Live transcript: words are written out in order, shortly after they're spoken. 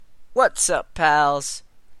What's up, pals?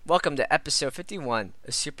 Welcome to episode 51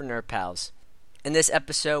 of Super Nerd Pals. In this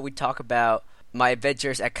episode, we talk about my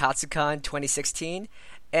adventures at Katsucon 2016,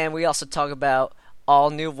 and we also talk about All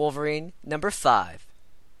New Wolverine number 5.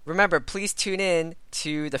 Remember, please tune in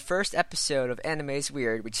to the first episode of Anime's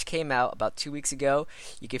Weird, which came out about 2 weeks ago.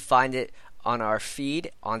 You can find it on our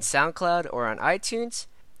feed on SoundCloud or on iTunes.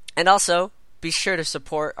 And also, be sure to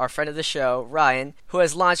support our friend of the show, Ryan, who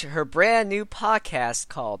has launched her brand new podcast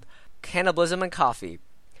called Cannibalism and Coffee.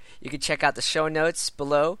 You can check out the show notes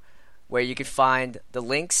below where you can find the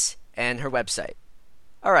links and her website.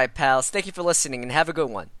 Alright, pals, thank you for listening and have a good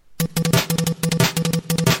one.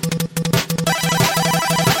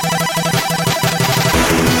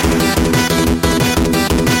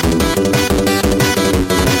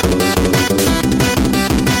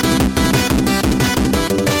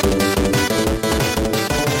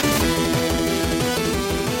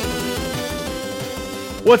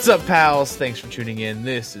 What's up, pals? Thanks for tuning in.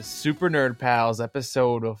 This is Super Nerd Pals,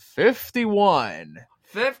 episode of 51.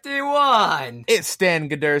 51! It's Stan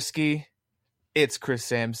Godersky. It's Chris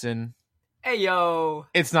Sampson. Hey, yo!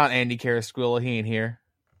 It's not Andy Carasquilla. He ain't here.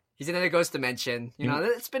 He's in the ghost dimension. You know,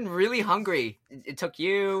 it's been really hungry. It took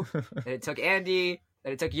you, and it took Andy,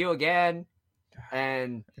 and it took you again.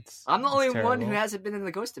 And I'm the only one who hasn't been in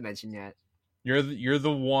the ghost dimension yet. You're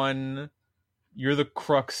the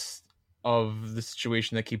crux of the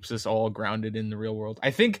situation that keeps us all grounded in the real world.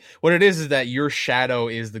 I think what it is that your shadow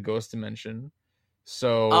is the ghost dimension.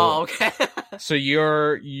 So okay. So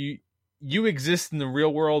you exist in the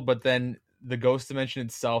real world, but then the ghost dimension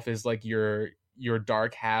itself is like your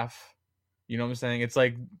dark half. You know what I'm saying? It's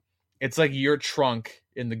like your trunk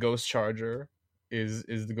in the ghost charger is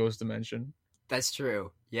the ghost dimension. That's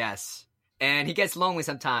true. Yes. And he gets lonely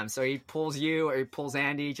sometimes, so he pulls you or he pulls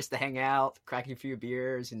Andy just to hang out, crack a few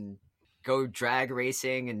beers, and go drag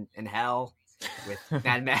racing in hell with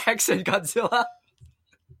Mad Max and Godzilla.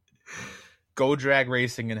 Go drag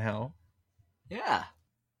racing in hell. Yeah.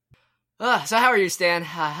 So how are you, Stan?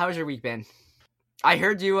 How's your week been? I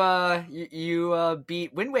heard you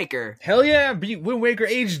beat Wind Waker. Hell yeah, beat Wind Waker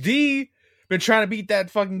HD. Been trying to beat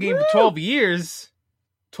that fucking game for 12 years.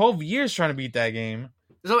 12 years trying to beat that game.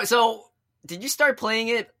 So did you start playing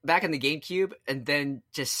it back in the GameCube and then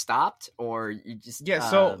just stopped, or you just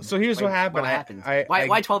So here's what happened.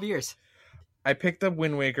 Why 12 years? I picked up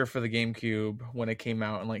Wind Waker for the GameCube when it came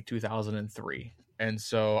out in like 2003, and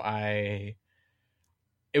so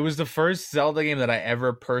it was the first Zelda game that I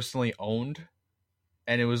ever personally owned,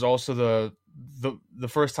 and it was also the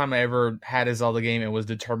first time I ever had a Zelda game and was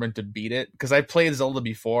determined to beat it, because I played Zelda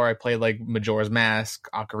before. I played like Majora's Mask,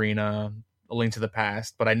 Ocarina, A Link to the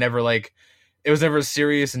Past, but I never it was never a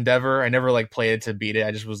serious endeavor. I never played it to beat it.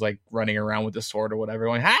 I just was running around with the sword or whatever,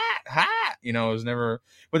 going ha ha. It was never.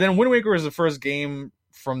 But then Wind Waker was the first game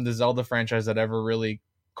from the Zelda franchise that ever really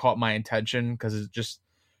caught my attention, because it's just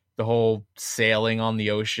the whole sailing on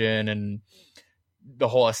the ocean and the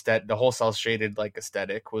whole cel shaded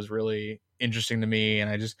aesthetic was really interesting to me,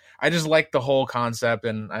 and I just liked the whole concept,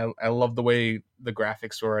 and I love the way the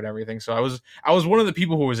graphics were and everything. So I was one of the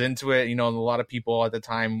people who was into it. A lot of people at the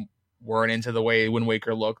time weren't into the way Wind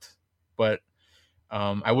Waker looked, but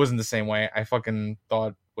I wasn't the same way. I fucking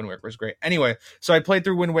thought Wind Waker was great. Anyway, so I played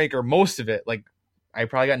through Wind Waker, most of it. I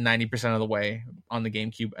probably got 90% of the way on the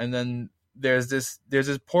GameCube, and then there's this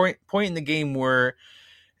point in the game where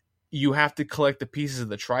you have to collect the pieces of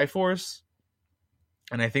the Triforce,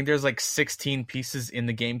 and I think there's 16 pieces in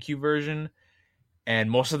the GameCube version, and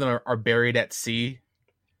most of them are buried at sea,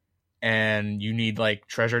 and you need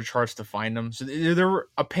treasure charts to find them. So they're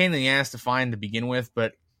a pain in the ass to find to begin with,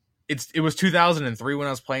 but it was 2003 when I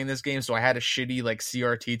was playing this game, so I had a shitty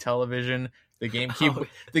CRT television. The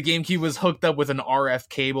GameCube was hooked up with an RF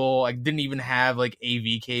cable. I didn't even have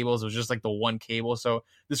AV cables. It was just the one cable, so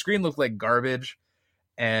the screen looked like garbage.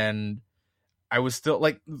 And I was still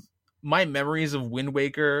my memories of Wind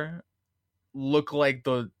Waker look like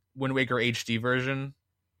the Wind Waker HD version,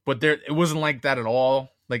 but it wasn't like that at all,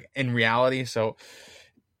 in reality. So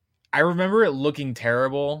I remember it looking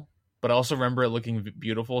terrible, but I also remember it looking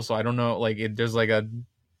beautiful. So I don't know, it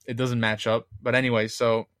doesn't match up. But anyway,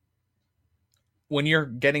 so when you're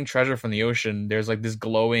getting treasure from the ocean, there's this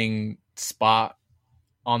glowing spot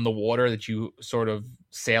on the water that you sort of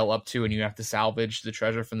sail up to, and you have to salvage the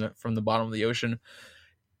treasure from the bottom of the ocean.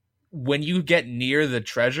 When you get near the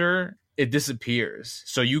treasure, it disappears,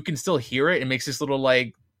 so you can still hear it. It makes this little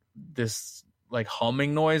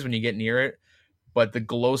humming noise when you get near it, but the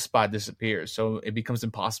glow spot disappears, so it becomes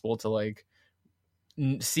impossible to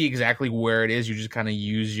see exactly where it is. You just kind of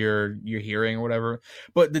use your hearing or whatever.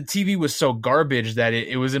 But the TV was so garbage that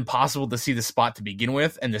it was impossible to see the spot to begin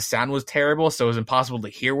with, and the sound was terrible, so it was impossible to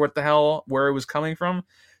hear where it was coming from.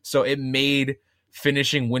 So it made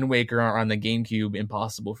finishing Wind Waker on the GameCube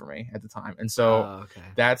impossible for me at the time. And so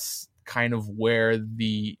that's kind of where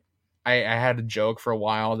I had a joke for a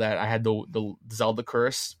while that I had the Zelda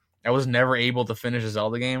curse. I was never able to finish a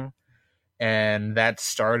Zelda game. And that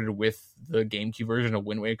started with the GameCube version of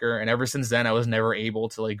Wind Waker. And ever since then, I was never able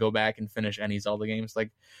to like go back and finish any Zelda games. Like,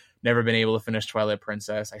 never been able to finish Twilight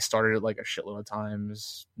Princess. I started it like a shitload of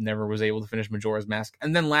times. Never was able to finish Majora's Mask.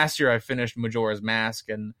 And then last year, I finished Majora's Mask.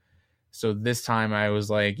 And so this time, I was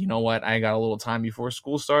like, you know what? I got a little time before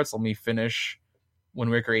school starts. Let me finish Wind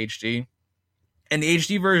Waker HD. And the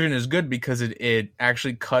HD version is good because it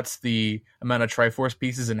actually cuts the amount of Triforce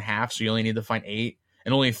pieces in half. So you only need to find 8.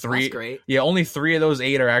 And only 3. That's great. Yeah, only 3 of those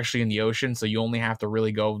 8 are actually in the ocean, so you only have to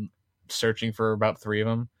really go searching for about 3 of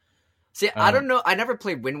them. See, I don't know. I never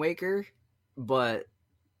played Wind Waker, but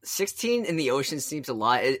 16 in the ocean seems a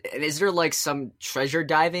lot. And is there like some treasure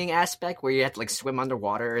diving aspect where you have to like swim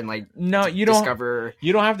underwater and like no, you discover?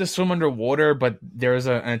 You don't have to swim underwater, but there's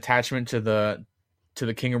an attachment to the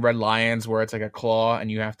King of Red Lions where it's like a claw, and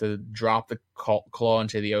you have to drop the claw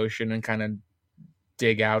into the ocean and kind of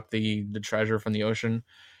dig out the treasure from the ocean,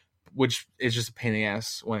 which is just a pain in the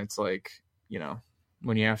ass when it's like, you know,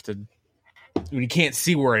 when you can't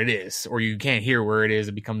see where it is or you can't hear where it is,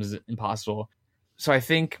 it becomes impossible. So I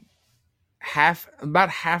think about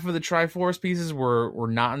half of the Triforce pieces were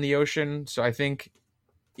not in the ocean. So I think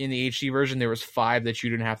in the HD version there was 5 that you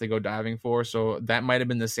didn't have to go diving for. So that might have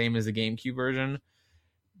been the same as the GameCube version,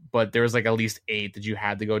 but there was like at least 8 that you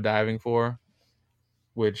had to go diving for,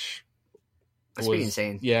 which that's pretty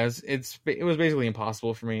insane. Yeah, it was basically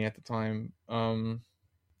impossible for me at the time.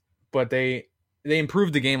 But they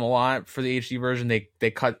improved the game a lot for the HD version.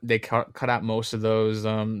 They cut out most of those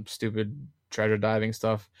stupid treasure diving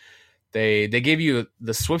stuff. They gave you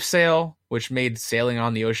the Swift Sail, which made sailing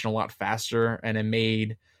on the ocean a lot faster, and it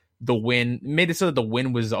made it so that the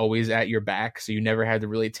wind was always at your back, so you never had to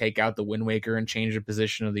really take out the Wind Waker and change the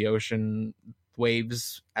position of the ocean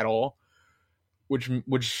waves at all,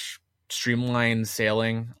 which streamlined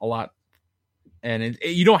sailing a lot. And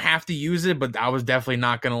you don't have to use it, but I was definitely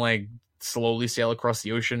not gonna like slowly sail across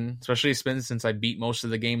the ocean, especially since I beat most of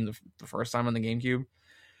the game the first time on the GameCube.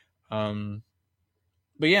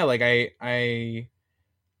 But yeah, like I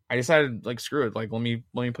decided like screw it, like let me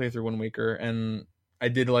play through Wind Waker, and I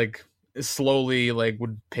did like slowly like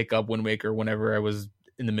would pick up Wind Waker whenever I was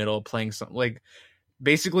in the middle of playing something, like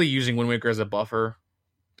basically using Wind Waker as a buffer,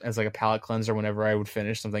 as like a palate cleanser whenever I would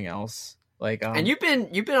finish something else. Like and you've been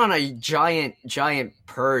on a giant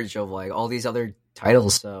purge of like all these other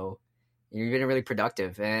titles, so you've been really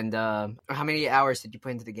productive. And how many hours did you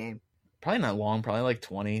put into the game? Probably not long, probably like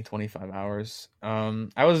 20, 25 hours.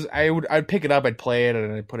 I'd pick it up, I'd play it,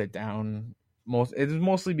 and I'd put it down. It's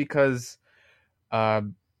mostly because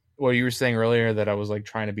what you were saying earlier, that I was like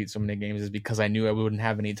trying to beat so many games, is because I knew I wouldn't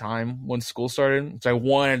have any time when school started. So I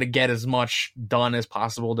wanted to get as much done as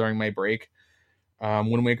possible during my break.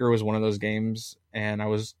 Wind Waker was one of those games, and I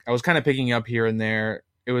was kind of picking up here and there.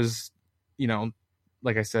 It was, you know,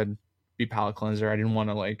 like I said, be palate cleanser. I didn't want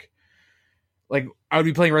to like I would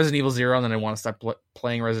be playing Resident Evil 0, and then I want to stop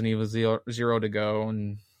playing Resident Evil 0 to go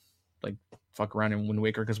and like fuck around in Wind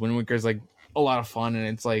Waker, because Wind Waker is like a lot of fun, and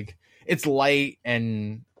it's like it's light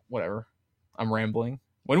and whatever. I'm rambling.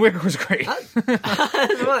 Wind Waker was great.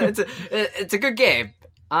 It's a good game.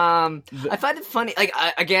 I find it funny. Like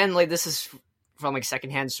again, like this is from like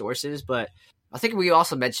secondhand sources, but I think we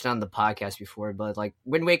also mentioned on the podcast before. But like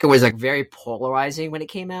Wind Waker was like very polarizing when it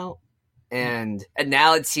came out, and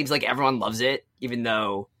now it seems like everyone loves it, even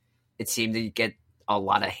though it seemed to get a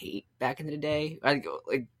lot of hate back in the day. Like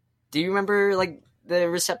do you remember like the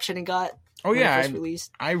reception it got? Oh yeah,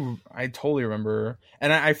 I totally remember,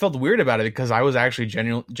 and I felt weird about it because I was actually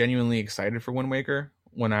genuinely excited for Wind Waker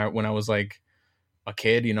when I was like a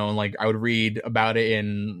kid, you know, and like I would read about it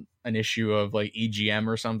in an issue of like EGM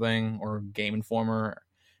or something, or Game Informer,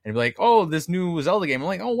 and be like, oh, this new Zelda game. I'm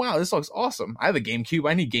like, oh wow, this looks awesome. I have a GameCube.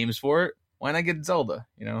 I need games for it. Why not get Zelda?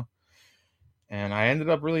 You know, and I ended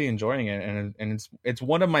up really enjoying it, and it's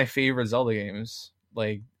one of my favorite Zelda games.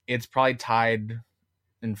 Like it's probably tied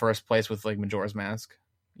in first place with like Majora's Mask,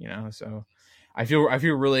 you know. So I feel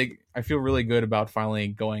really good about finally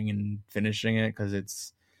going and finishing it, because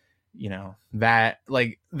it's, you know, that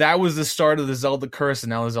was the start of the Zelda curse,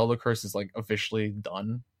 and now the Zelda curse is like officially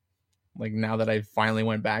done. Like now that I finally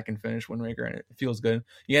went back and finished Wind Waker, and it feels good.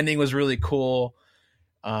 The ending was really cool.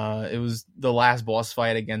 It was the last boss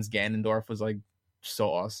fight against Ganondorf was like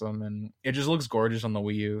so awesome, and it just looks gorgeous on the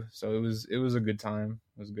Wii U. So it was a good time.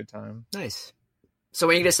 It was a good time. Nice. So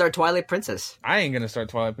when are you gonna start Twilight Princess? I ain't gonna start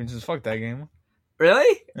Twilight Princess. Fuck that game.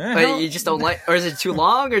 Really? Yeah, but you just don't like, or is it too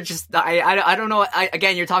long, or just I don't know.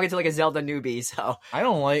 Again, you're talking to like a Zelda newbie, so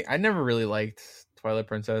I never really liked Twilight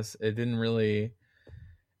Princess. It didn't really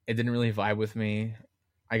vibe with me.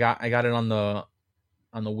 I got it on the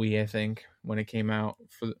Wii, I think, when it came out.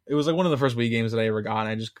 It was like one of the first Wii games that I ever got,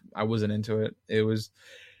 and I wasn't into it. It was,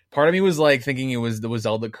 part of me was like thinking it was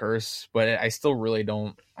Zelda Curse, but I still really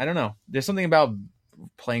don't. I don't know. There's something about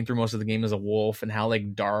playing through most of the game as a wolf and how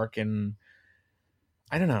like dark, and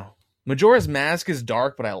I don't know. Majora's Mask is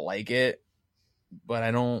dark, but I like it. But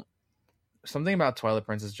I don't. Something about Twilight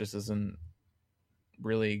Princess just doesn't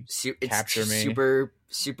really capture me.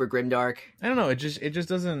 Super grimdark. I don't know. It just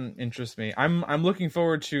doesn't interest me. I'm looking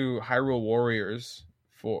forward to Hyrule Warriors.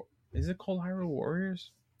 Is it called Hyrule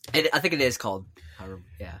Warriors? I think it is called.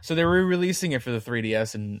 Yeah. So they're re-releasing it for the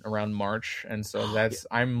 3DS in around March, and so that's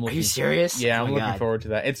I'm. Are you serious? Yeah, I'm looking forward to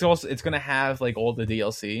that. It's gonna have like all the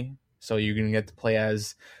DLC, so you're gonna get to play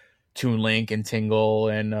as Toon Link and Tingle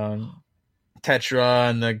and Tetra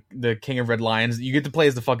and the King of Red Lions. You get to play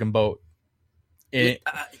as the fucking boat.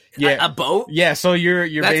 A boat? Yeah, so you're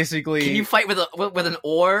basically. Can you fight with an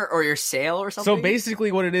oar or your sail or something? So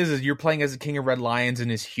basically, what it is you're playing as the King of Red Lions in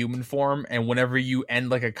his human form, and whenever you end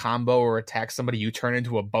like a combo or attack somebody, you turn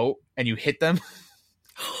into a boat and you hit them.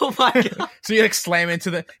 Oh my god! So you like slam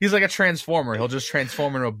into he's like a transformer. He'll just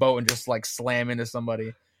transform into a boat and just like slam into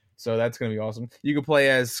somebody. So that's gonna be awesome. You can play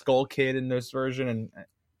as Skull Kid in this version, and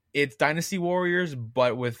it's Dynasty Warriors,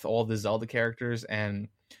 but with all the Zelda characters. And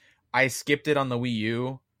I skipped it on the Wii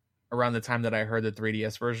U around the time that I heard the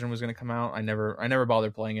 3DS version was going to come out. I never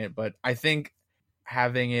bothered playing it, but I think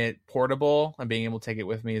having it portable and being able to take it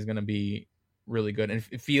with me is going to be really good. And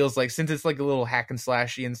it feels like, since it's like a little hack and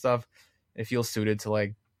slashy and stuff, it feels suited to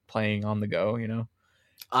like playing on the go, you know?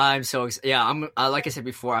 I'm so excited. Yeah, I'm like I said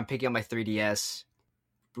before, I'm picking up my 3DS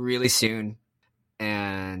really soon.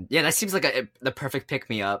 And yeah, that seems like the perfect pick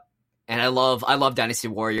me up. And I love Dynasty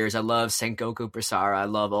Warriors. I love Sengoku Basara. I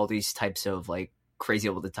love all these types of like crazy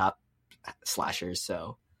over the top slashers.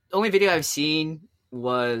 So the only video I've seen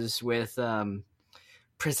was with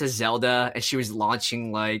Princess Zelda, and she was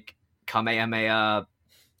launching like Kamehameha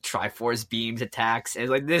Triforce beams attacks. And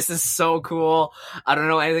like, this is so cool. I don't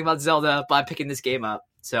know anything about Zelda, but I'm picking this game up.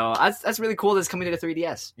 So that's really cool that it's coming to the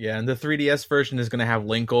 3DS. Yeah, and the 3DS version is going to have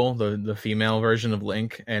Linkle, the female version of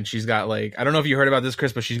Link, and she's got like, I don't know if you heard about this,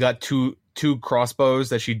 Chris, but she's got two crossbows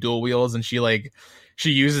that she dual wields, and she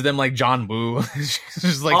uses them like John Woo. She's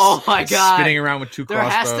just like, oh my god, spinning around with two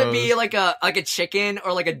crossbows. There has to be like a chicken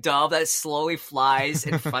or like a dove that slowly flies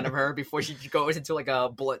in front of her before she goes into like a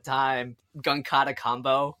bullet time gun kata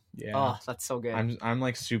combo. Yeah. Oh, that's so good.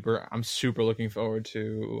 I'm super looking forward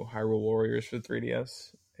to Hyrule Warriors for the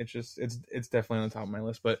 3DS. It's definitely on the top of my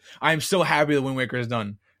list, but I'm so happy that Wind Waker is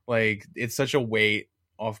done. Like, it's such a weight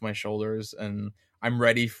off my shoulders, and I'm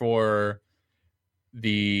ready for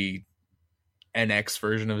the NX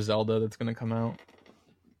version of Zelda that's going to come out.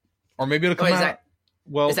 Or maybe it'll come out.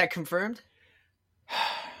 Is that confirmed?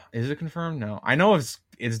 Is it confirmed? No. I know it's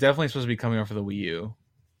definitely supposed to be coming out for the Wii U,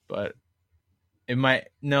 but it might.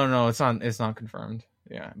 No, it's not confirmed.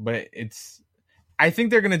 Yeah, but I think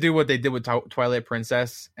they're gonna do what they did with Twilight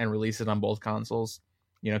Princess and release it on both consoles.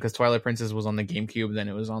 You know, because Twilight Princess was on the GameCube, then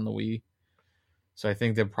it was on the Wii. So I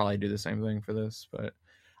think they'll probably do the same thing for this. But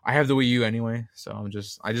I have the Wii U anyway, so I'm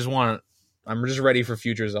just ready for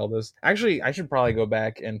future Zeldas. Actually, I should probably go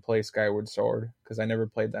back and play Skyward Sword because I never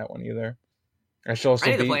played that one either. I should also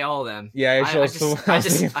need to play all of them. Yeah, I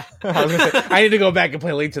need to go back and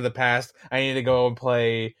play Link to the Past. I need to go and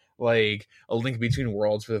play like A Link Between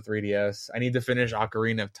Worlds for the 3DS. I need to finish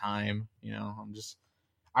Ocarina of Time. You know,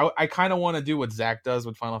 I kind of want to do what Zach does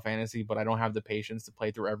with Final Fantasy, but I don't have the patience to play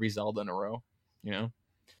through every Zelda in a row. You know.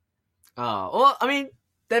 Oh well, I mean,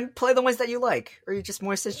 then play the ones that you like, or you're just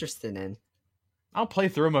more interested in. I'll play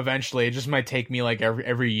through them eventually. It just might take me like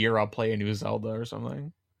every year. I'll play a new Zelda or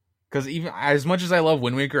something. Because even as much as I love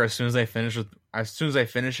Wind Waker, as soon as I finish it, I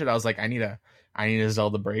was like, I need a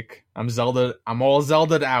Zelda break. I'm all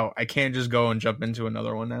Zelda'd out. I can't just go and jump into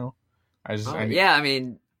another one now. I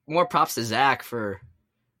mean, more props to Zach for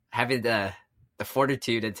having the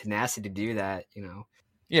fortitude and tenacity to do that. You know.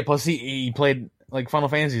 Yeah. Plus, he played like Final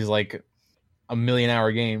Fantasy is like a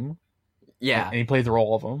 1,000,000-hour game. Yeah, and he played through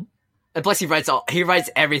all of them. And plus, he writes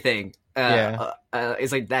everything.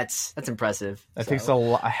 It's like that's impressive. That takes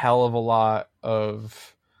a hell of a lot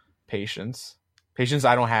of patience. Patience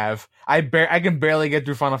I don't have. I can barely get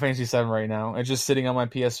through Final Fantasy VII right now. It's just sitting on my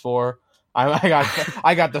PS4.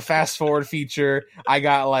 I got the fast forward feature. I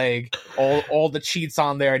got like all the cheats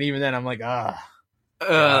on there, and even then I'm like,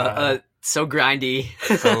 so grindy.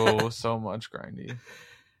 so much grindy.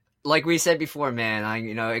 Like we said before, man,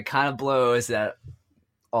 it kind of blows that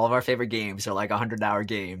all of our favorite games are like 100-hour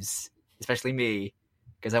games, especially me,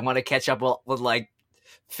 because I want to catch up with like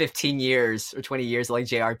 15 years or 20 years of like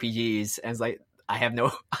JRPGs, and it's like I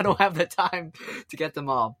don't have the time to get them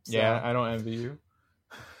all. So. Yeah, I don't envy you.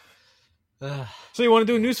 So you want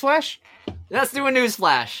to do a news flash? Let's do a news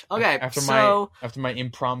flash. Okay. After my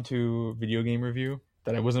impromptu video game review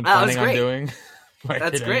that I wasn't planning on doing.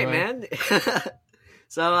 That's great, man.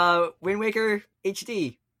 So Wind Waker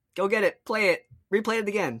HD. Go get it. Play it. Replay it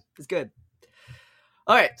again. It's good.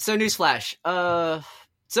 All right, so news flash. So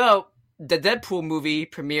the Deadpool movie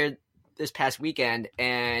premiered this past weekend,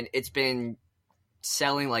 and it's been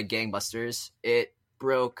selling like gangbusters. It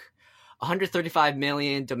broke 135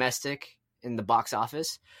 million domestic in the box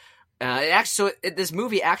office. This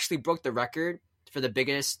movie actually broke the record for the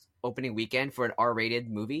biggest opening weekend for an R-rated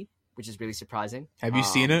movie, which is really surprising. Have you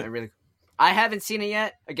seen it? I haven't seen it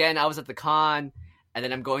yet. Again, I was at the con, and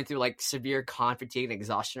then I'm going through like severe con fatigue and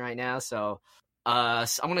exhaustion right now. So I'm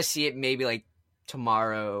gonna see it maybe like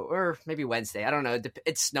tomorrow or maybe Wednesday. I don't know.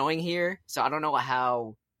 It's snowing here, so I don't know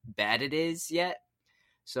how bad it is yet.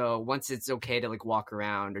 So once it's okay to like walk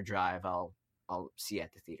around or drive, I'll see it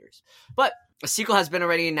at the theaters. But a sequel has been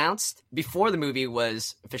already announced before the movie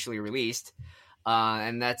was officially released.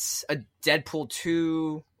 And that's a Deadpool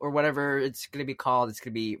 2 or whatever it's going to be called. It's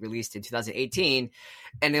going to be released in 2018.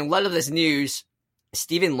 And in light of this news,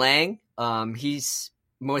 Stephen Lang, he's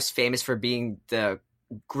most famous for being the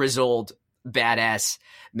grizzled, badass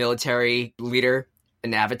military leader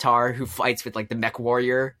in Avatar who fights with like the mech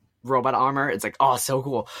warrior robot armor. It's like, oh, so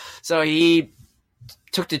cool. So he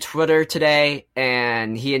took to Twitter today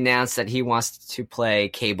and he announced that he wants to play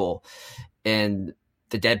Cable in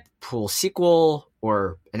the Deadpool sequel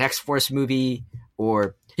or an X-Force movie,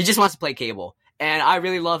 or he just wants to play Cable. And I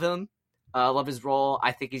really love him. Love his role.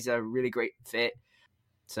 I think he's a really great fit.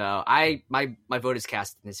 So my vote is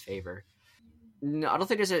cast in his favor. No, I don't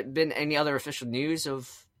think there's been any other official news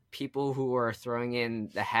of people who are throwing in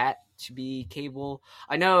the hat to be Cable.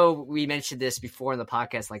 I know we mentioned this before in the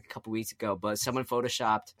podcast like a couple weeks ago, but someone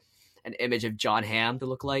photoshopped an image of John Hamm to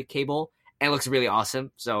look like Cable, and it looks really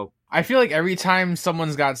awesome. So I feel like every time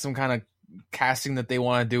someone's got some kind of casting that they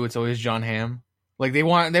want to do, it's always John Hamm. Like they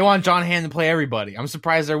want John Hamm to play everybody. I'm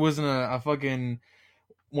surprised there wasn't a fucking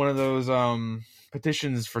one of those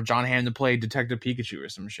petitions for John Hamm to play Detective Pikachu or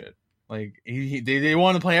some shit. Like they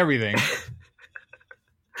want to play everything.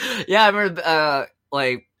 Yeah, I remember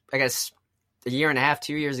like I guess a year and a half,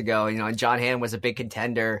 2 years ago, and John Hamm was a big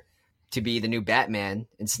contender to be the new Batman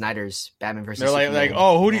in Snyder's Batman versus Superman. They're like,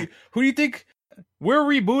 oh, who do you think? We're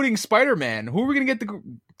rebooting Spider-Man. Who are we gonna get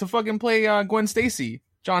to fucking play Gwen Stacy?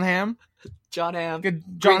 John Hamm. John Hamm.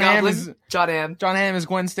 John Hamm is John Hamm. John Hamm is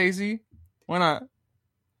Gwen Stacy. Why not?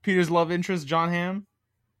 Peter's love interest, John Hamm.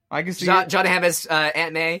 I can see John Hamm as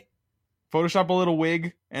Aunt May. Photoshop a little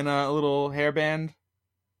wig and a little hairband.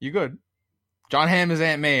 You good? John Hamm is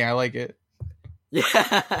Aunt May. I like it.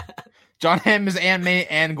 Yeah. John Hamm is Aunt May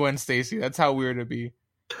and Gwen Stacy. That's how weird it'd be.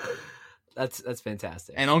 That's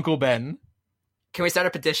fantastic. And Uncle Ben. Can we start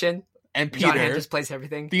a petition? And Peter John Hamm just plays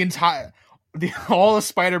everything. All of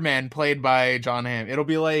Spider-Man played by John Hamm. It'll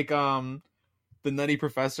be like the Nutty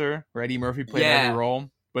Professor, where Eddie Murphy played every role,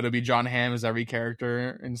 but it'll be John Hamm as every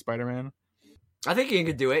character in Spider-Man. I think he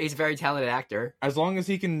could do it. He's a very talented actor. As long as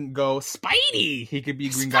he can go Spidey, he could be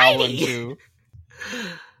Green Goblin too.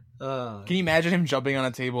 Can you imagine him jumping on a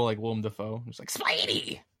table like Willem Dafoe? Just like,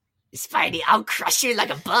 Spidey, I'll crush you like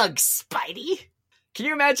a bug, Spidey. Can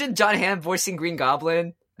you imagine John Hamm voicing Green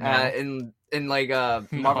Goblin in like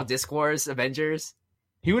Marvel Disc Wars Avengers?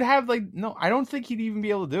 He would have no, I don't think he'd even be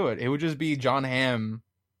able to do it. It would just be John Hamm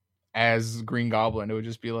as Green Goblin. It would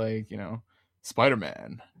just be like,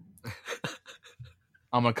 Spider-Man.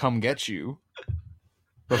 I'm gonna come get you.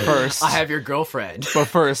 But first, I have your girlfriend. But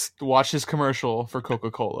first, watch his commercial for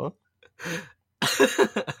Coca-Cola.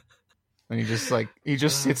 And he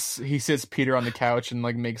sits Peter on the couch and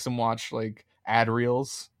makes him watch ad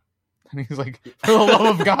reels. And he's like, for the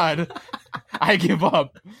love of God, I give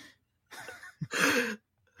up.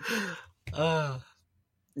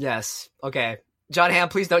 Yes. Okay. John Hamm,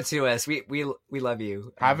 please don't sue us. We love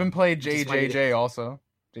you. Have him play JJJ also.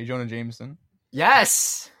 J. Jonah Jameson.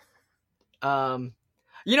 Yes. You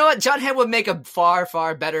know what? John Hamm would make a far,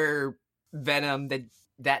 far better Venom than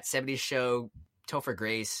that 70s show Topher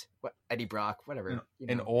Grace, Eddie Brock, whatever.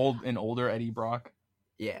 An older Eddie Brock.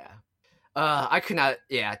 Yeah. I could not.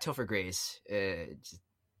 Yeah, Topher Grace. Just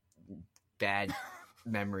bad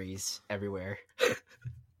memories everywhere.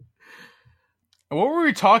 What were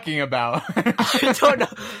we talking about? I don't know.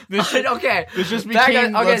 Okay. This just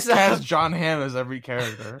became let's cast John Hamm as every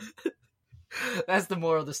character. That's the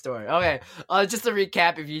moral of the story. Okay. Just to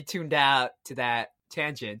recap, if you tuned out to that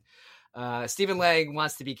tangent, Stephen Lang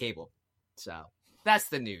wants to be Cable. So that's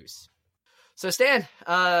the news. So Stan,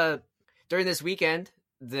 during this weekend,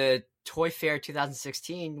 the Toy Fair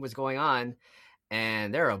 2016 was going on,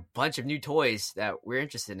 and there are a bunch of new toys that we're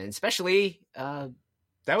interested in, especially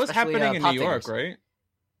that was happening in New York, right?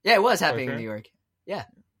 Yeah, it was happening in New York. Yeah.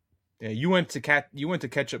 Yeah, you went to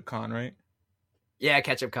Ketchup Con, right? Yeah,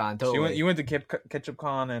 Ketchup Con. Totally. So you went to Ketchup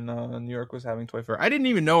Con, and New York was having Toy Fair. I didn't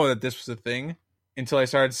even know that this was a thing until I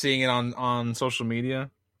started seeing it on social media.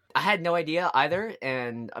 I had no idea either,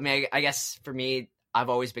 and I mean, I guess for me, I've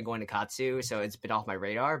always been going to Katsu, so it's been off my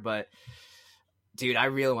radar. But dude, I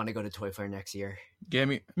really want to go to Toy Fair next year. Yeah,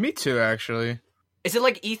 me too. Actually, is it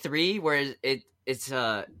like E3 where it's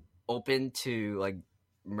open to like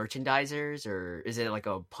merchandisers, or is it like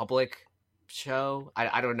a public show?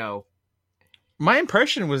 I don't know. My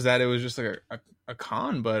impression was that it was just like a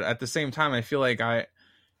con, but at the same time, I feel like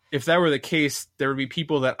if that were the case, there would be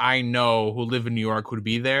people that I know who live in New York who would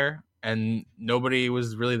be there, and nobody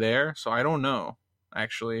was really there. So I don't know,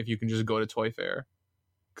 actually, if you can just go to Toy Fair.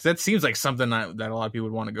 Because that seems like something that a lot of people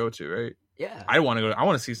would want to go to, right? Yeah. I want to go. I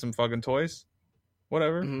want to see some fucking toys.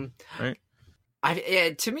 Whatever. Mm-hmm.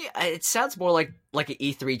 Right? To me, it sounds more like an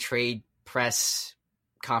E3 trade press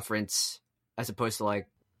conference as opposed to like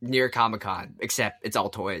near Comic-Con, except it's all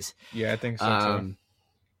toys. Yeah, I think so too.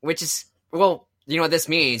 Which is, well, you know what this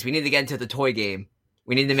means? We need to get into the toy game.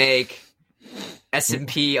 We need to make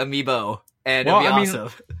SMP Amiibo, and it'll be awesome.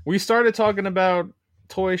 We started talking about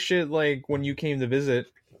toy shit like when you came to visit,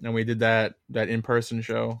 and we did that in-person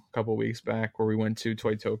show a couple weeks back where we went to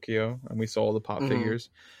Toy Tokyo and we saw all the pop figures.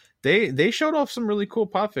 They showed off some really cool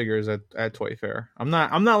pop figures at Toy Fair. I'm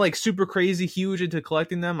not like super crazy huge into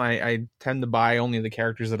collecting them. I tend to buy only the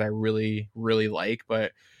characters that I really, really like,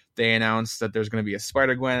 but they announced that there's going to be a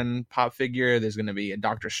Spider-Gwen pop figure, there's going to be a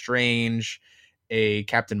Doctor Strange, a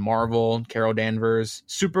Captain Marvel, Carol Danvers,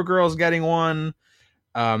 Supergirl's getting one.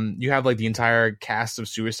 You have like the entire cast of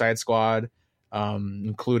Suicide Squad,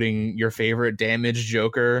 including your favorite Damaged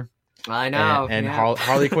Joker. I know. And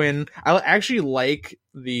Harley Quinn. I actually like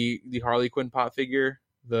the Harley Quinn pop figure,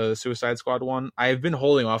 the Suicide Squad one. I've been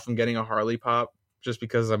holding off on getting a Harley pop just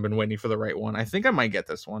because I've been waiting for the right one. I think I might get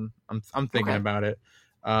this one. I'm thinking about it.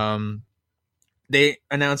 They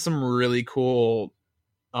announced some really cool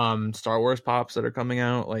Star Wars pops that are coming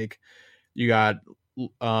out. Like you got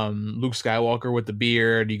Luke Skywalker with the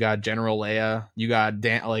beard, you got General Leia, you got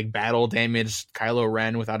battle damaged Kylo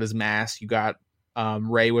Ren without his mask, you got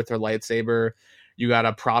Rey with her lightsaber, you got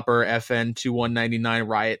a proper FN 2199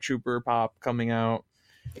 Riot Trooper pop coming out.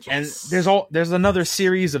 Yes. And there's another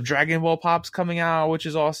series of Dragon Ball pops coming out, which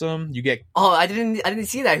is awesome. You get I didn't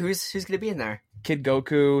see that. Who's gonna be in there? Kid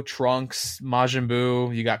Goku, Trunks, Majin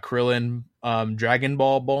Buu, you got Krillin, Dragon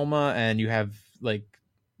Ball Bulma, and you have like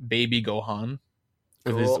Baby Gohan.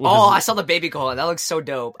 Cool. I saw the Baby Gohan. That looks so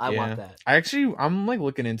dope. I want that. I'm like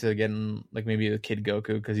looking into getting like maybe a Kid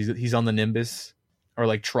Goku because he's on the Nimbus, or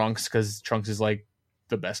like Trunks because Trunks is like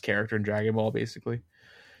the best character in Dragon Ball basically.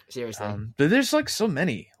 Seriously. But there's like so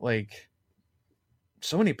many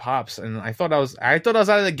pops, and I thought I was out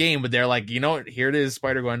of the game, but they're like, here it is,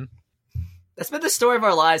 Spider-Gwen. That's been the story of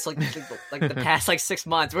our lives, like the past 6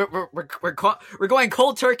 months. We're going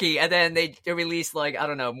cold turkey, and then they release like, I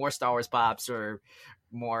don't know, more Star Wars pops or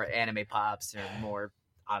more anime pops or more.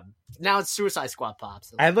 Now it's Suicide Squad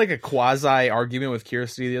pops. I had like a quasi argument with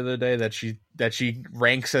Kirsty the other day that she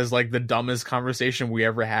ranks as like the dumbest conversation we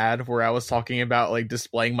ever had, where I was talking about like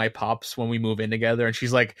displaying my pops when we move in together, and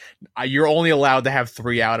she's like, "You're only allowed to have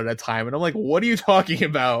 3 out at a time," and I'm like, "What are you talking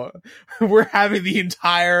about? We're having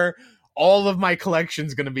all of my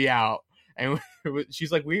collection's gonna be out," and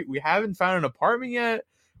she's like, "We haven't found an apartment yet.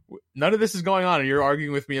 None of this is going on, and you're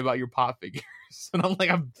arguing with me about your pop figure." And I'm like,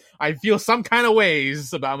 I feel some kind of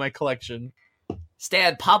ways about my collection.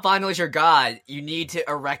 Stan, Pop Vinyl is your god. You need to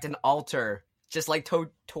erect an altar, just like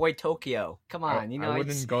Toy Tokyo. Come on, I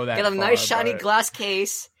wouldn't go that get a far, nice shiny glass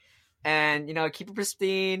case, and keep it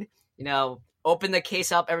pristine. Open the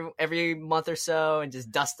case up every month or so, and just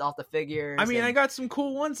dust off the figures. I mean, I got some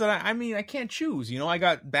cool ones that I can't choose. I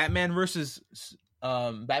got Batman versus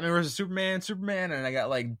Superman, and I got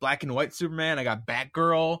like black and white Superman. I got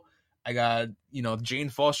Batgirl. I got, Jane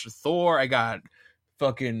Foster Thor. I got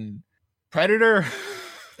fucking Predator.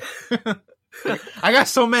 I got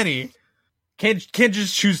so many. Can't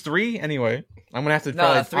just choose 3 anyway. I'm gonna have to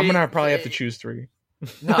probably have to choose 3.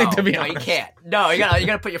 No, Like, to be no, you honest. can't. No, you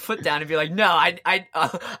gotta put your foot down and be like, no, I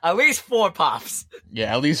at least 4 pops.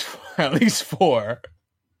 Yeah, at least 4.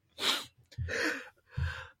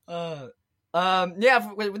 Yeah,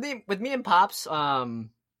 with me and pops,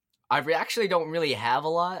 actually don't really have a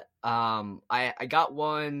lot. I got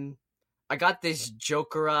one. I got this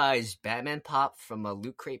Jokerized Batman pop from a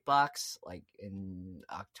Loot Crate box, like in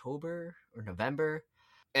October or November,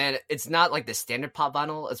 and it's not like the standard pop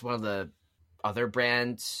vinyl. It's one of the other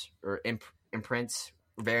brands or imprints,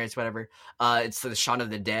 variants, whatever. It's the Shaun of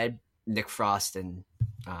the Dead, Nick Frost, and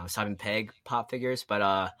Simon Pegg pop figures.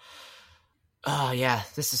 But yeah,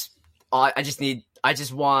 this is all. I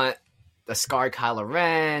just want the scarred Kylo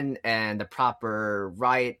Ren and the proper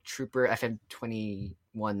Riot Trooper FM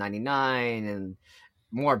 2199 and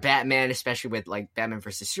more Batman, especially with like Batman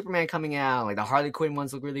versus Superman coming out. Like the Harley Quinn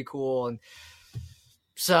ones look really cool, and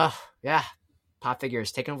so yeah, pop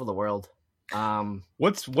figures taking over the world.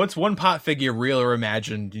 What's one pop figure, real or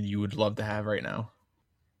imagined, you would love to have right now?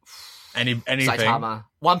 Anything? Saitama,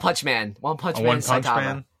 One Punch Man,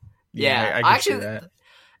 Saitama. Yeah, I can see that.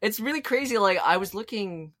 It's really crazy. Like I was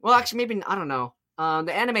looking. Well, actually, maybe I don't know.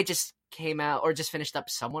 The anime just came out or just finished up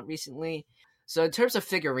somewhat recently. So in terms of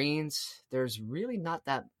figurines, there's really not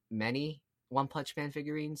that many One Punch Man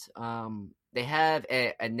figurines. They have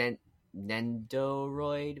a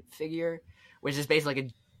Nendoroid figure, which is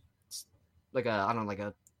basically like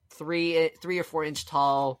a 3 or 4 inch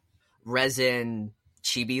tall resin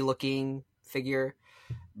chibi looking figure,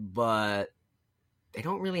 but they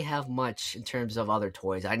don't really have much in terms of other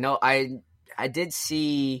toys. I know I did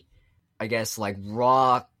see, I guess, like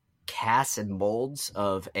raw casts and molds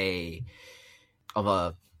of a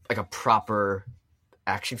proper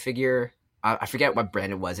action figure. I forget what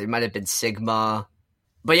brand it was. It might have been Sigma.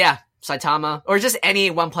 But yeah, Saitama. Or just any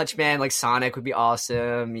One Punch Man, like Sonic would be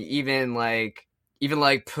awesome. Even like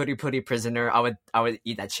Puri Prisoner, I would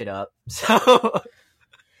eat that shit up. So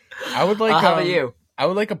I would like how about you? I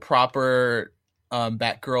would like a proper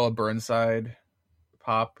Batgirl of Burnside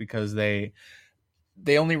pop, because they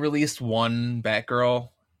only released one Batgirl,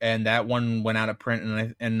 and that one went out of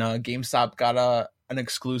print, and GameStop got an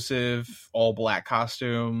exclusive all black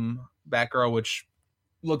costume Batgirl, which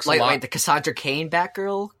looks like the Cassandra Cain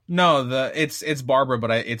Batgirl. No, it's Barbara,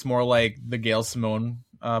 but it's more like the Gail Simone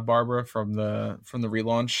Barbara from the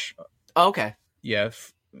relaunch. Oh, okay. Yeah,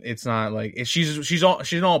 it's not like she's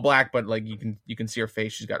in all black, but like you can see her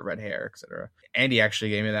face. She's got red hair, etc. Andy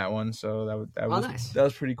actually gave me that one, so that was nice. That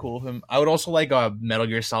was pretty cool of him. I would also like a Metal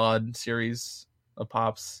Gear Solid series of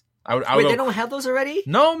pops. Wait, they don't have those already?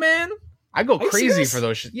 No, man. I go crazy serious? for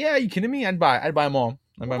those shit. Yeah, you kidding me? I'd buy them all.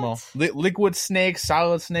 Buy them all. Liquid Snake,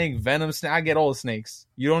 Solid Snake, Venom Snake. I get all the snakes.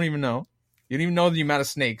 You don't even know. You don't even know the amount of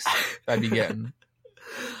snakes I'd be getting.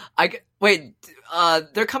 Wait,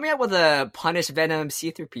 they're coming out with a Punish Venom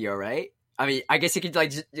C-3PO, right? I mean, I guess you could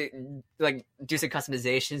like do some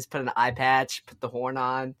customizations, put an eye patch, put the horn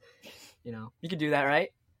on. You know, you could do that,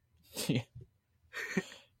 right? Yeah.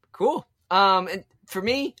 Cool. And for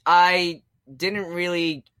me, I didn't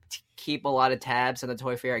really keep a lot of tabs on the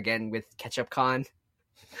Toy Fair, again with Ketchup Con.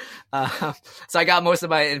 So I got most of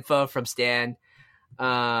my info from Stan.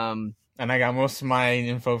 And I got most of my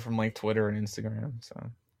info from like Twitter and Instagram, so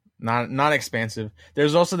not expansive.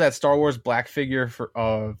 There's also that Star Wars black figure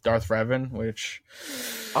of Darth Revan, which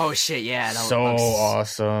oh shit, yeah, that so looks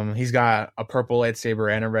awesome. He's got a purple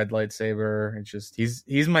lightsaber and a red lightsaber. It's just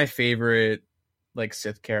he's my favorite like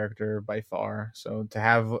Sith character by far. So to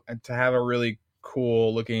have a really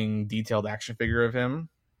cool looking detailed action figure of him,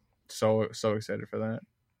 so excited for that.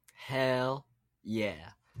 Hell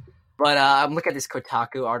yeah. But I'm looking at this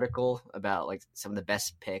Kotaku article about like some of the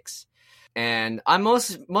best picks, and I'm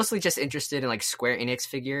mostly just interested in like Square Enix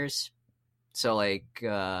figures. So like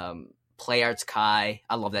Play Arts Kai,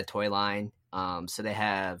 I love that toy line. So they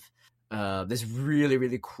have this really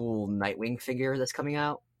really cool Nightwing figure that's coming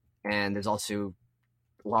out, and there's also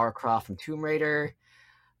Lara Croft from Tomb Raider,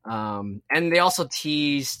 and they also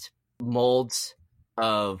teased molds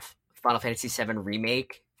of Final Fantasy VII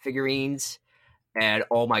Remake figurines. And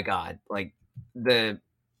oh my god, like the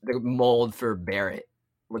mold for Barrett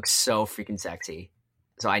looks so freaking sexy.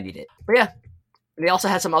 So I need it. But yeah, they also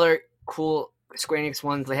had some other cool Square Enix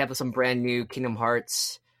ones. They have some brand new Kingdom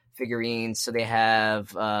Hearts figurines. So they have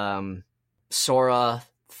Sora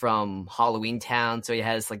from Halloween Town. So he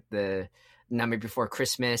has like the Nightmare Before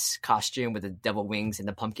Christmas costume with the devil wings and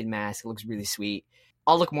the pumpkin mask. It looks really sweet.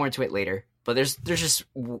 I'll look more into it later. But there's just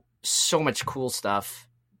so much cool stuff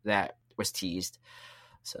that was teased.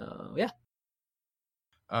 So yeah.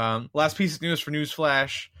 Last piece of news for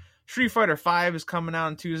Newsflash: Street Fighter V is coming out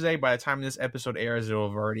on Tuesday. By the time this episode airs, it will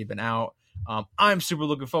have already been out. I'm super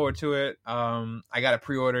looking forward to it. I got it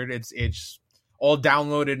pre-ordered. It's all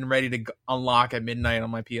downloaded and ready to unlock at midnight on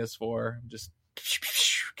my PS4. Just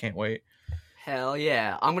can't wait. Hell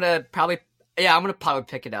yeah! I'm gonna probably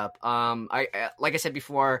pick it up. I like I said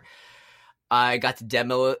before, I got to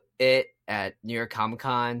demo it at New York Comic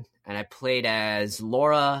Con, and I played as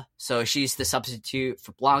Laura. So she's the substitute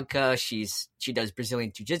for Blanca. She does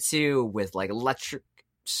Brazilian Jiu-Jitsu with like electric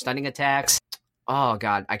stunning attacks. Oh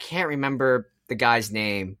god, I can't remember the guy's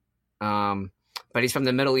name. But he's from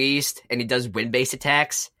the Middle East and he does wind-based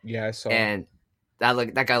attacks. Yeah, I saw. And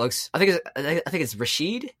that guy looks. I think it's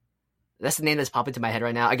Rashid. That's the name that's popping to my head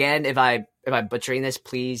right now. Again, if I'm butchering this,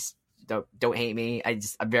 please don't hate me.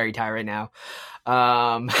 I'm very tired right now.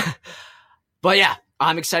 But yeah,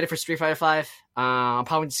 I'm excited for Street Fighter V. I'm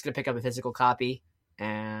probably just gonna pick up a physical copy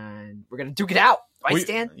and we're gonna duke it out. Right,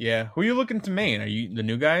 Stan? Yeah. Who are you looking to main? Are you the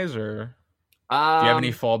new guys or do you have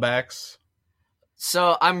any fallbacks?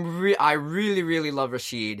 So I really, really love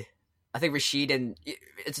Rashid. I think Rashid and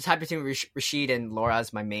it's a type between Rashid and Laura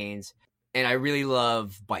as my mains, and I really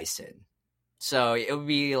love Bison. So it would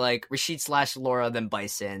be like Rashid / Laura, then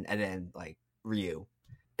Bison, and then like Ryu.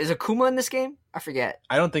 Is Akuma in this game? I forget.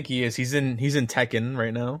 I don't think he is. He's in Tekken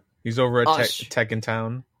right now. He's over at Tekken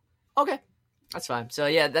Town. Okay, that's fine. So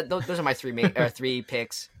yeah, those are my three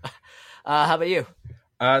picks. How about you?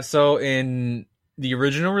 So in the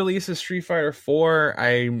original release of Street Fighter IV,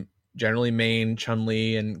 I generally main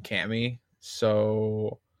Chun-Li and Cammy.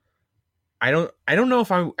 So I don't know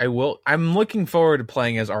if I will. I'm looking forward to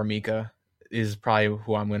playing as Armika. Is probably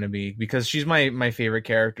who I'm going to be, because she's my favorite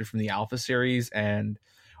character from the Alpha series, and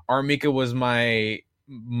Armika was my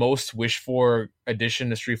most wished for addition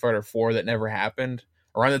to Street Fighter 4 that never happened.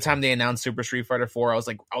 Around the time they announced Super Street Fighter 4, I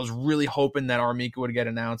was really hoping that Armika would get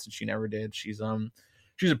announced, and she never did. She's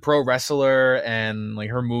a pro wrestler, and like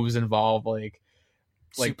her moves involve like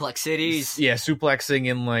suplex cities. Yeah,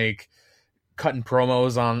 suplexing and like cutting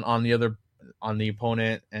promos on the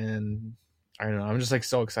opponent, and I don't know. I'm just like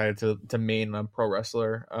so excited to main a pro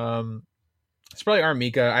wrestler. It's probably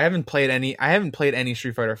Armika. I haven't played any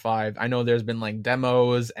Street Fighter V. I know there's been like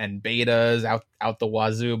demos and betas out the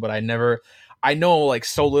wazoo, but I know like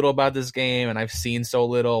so little about this game, and I've seen so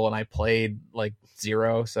little, and I played like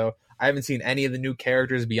zero, so I haven't seen any of the new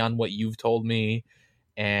characters beyond what you've told me.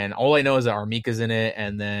 And all I know is that Armika's in it,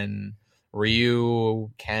 and then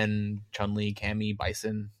Ryu, Ken, Chun-Li, Cammy,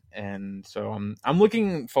 Bison. And so I'm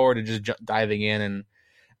looking forward to just diving in. And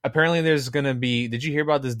apparently there's going to be, did you hear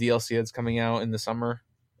about this DLC that's coming out in the summer?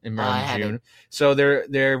 Around June. So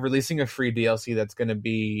they're releasing a free DLC that's going to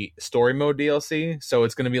be story mode DLC. So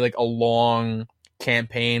it's going to be like a long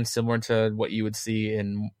campaign similar to what you would see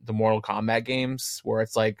in the Mortal Kombat games, where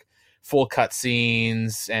it's like full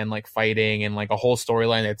cutscenes and like fighting and like a whole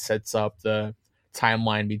storyline that sets up the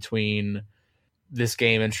timeline between this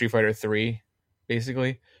game and Street Fighter 3,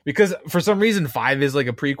 basically. Because for some reason 5 is like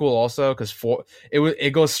a prequel also, because it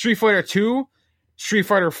goes Street Fighter 2, Street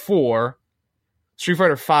Fighter 4, Street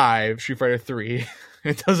Fighter 5, Street Fighter 3.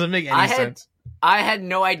 It doesn't make any sense. I had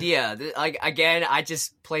no idea. Like again, I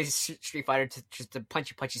just play Street Fighter to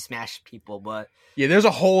punchy smash people. But yeah, there's a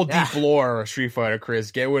whole deep lore of Street Fighter, Chris.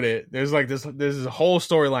 Get with it. There's like this. There's a whole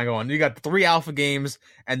storyline going on. You got 3 alpha games,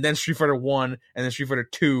 and then Street Fighter 1, and then Street Fighter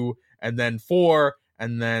 2, and then 4,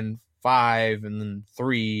 and then 5, and then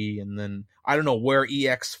 3, and then I don't know where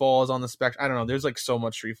EX falls on the spectrum. I don't know. There's like so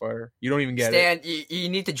much Street Fighter. You don't even get it. Stan, you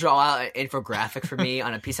need to draw out an infographic for me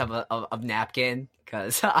on a piece of napkin,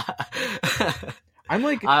 because I'm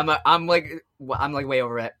like way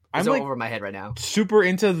over it. It's like over my head right now. Super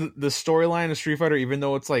into the storyline of Street Fighter, even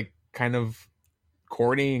though it's like kind of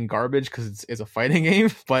corny and garbage because it's a fighting game.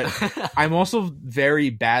 But I'm also very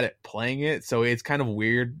bad at playing it, so it's kind of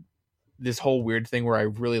weird. This whole weird thing where I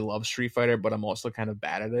really love Street Fighter, but I'm also kind of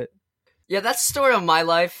bad at it. Yeah, that's the story of my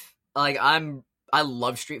life. Like I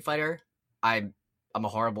love Street Fighter. I'm a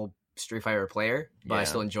horrible Street Fighter player, but I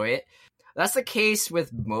still enjoy it. That's the case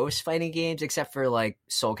with most fighting games, except for like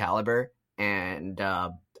Soul Calibur. And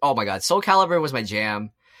oh my god, Soul Calibur was my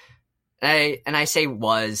jam. And I say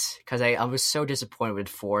was because I was so disappointed with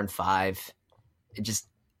 4 and 5.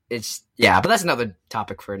 It's but that's another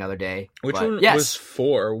topic for another day. Which one was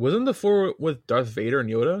 4? Wasn't the 4 with Darth Vader and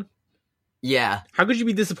Yoda? Yeah. How could you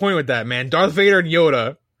be disappointed with that, man? Darth Vader and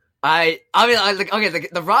Yoda.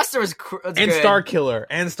 The roster was and good. Star Killer.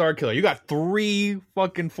 You got 3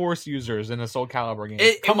 fucking Force users in a Soul Calibur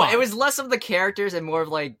game. Come on. It was less of the characters and more of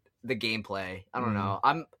like the gameplay. I don't know.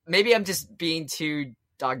 I'm just being too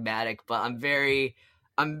dogmatic, but I'm very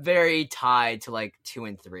tied to like 2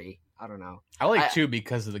 and 3. I don't know. I like 2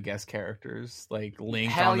 because of the guest characters, like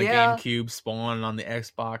Link Hell on the yeah. GameCube, Spawn on the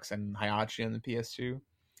Xbox, and Hayachi on the PS2.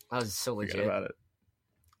 That was so legit. Forget about it.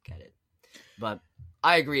 Get it. But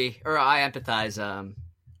I agree, or I empathize.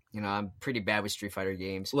 I'm pretty bad with Street Fighter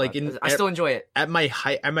games. Like I still enjoy it. At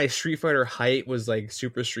my Street Fighter height was like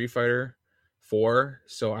Super Street Fighter 4,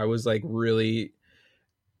 so I was like really,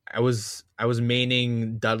 I was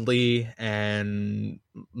maining Dudley and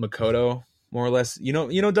Makoto more or less. You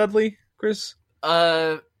know Dudley, Chris?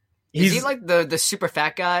 Is he like the super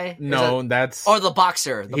fat guy? No, that's the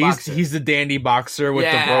boxer. He's the dandy boxer with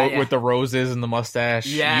with the roses and the mustache.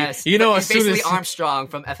 Yes, you know, he's as soon basically as Armstrong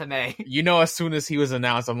from FMA. You know, as soon as he was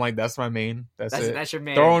announced, I'm like, that's my main. That's it. That's your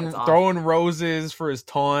main. Throwing roses for his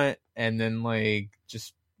taunt, and then like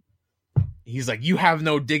just he's like, you have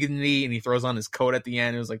no dignity, and he throws on his coat at the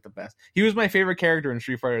end. It was like the best. He was my favorite character in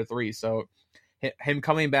Street Fighter 3. So him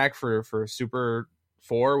coming back for Super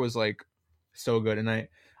 4 was like so good, and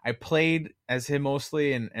I played as him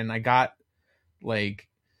mostly, and I got like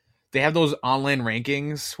they have those online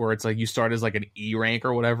rankings where it's like you start as like an E rank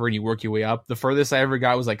or whatever, and you work your way up. The furthest I ever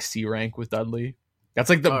got was like C rank with Dudley. That's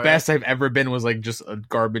like the best I've ever been. Was like just a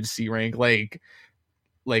garbage C rank, like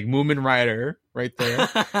Moomin Rider right there.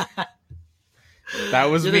 That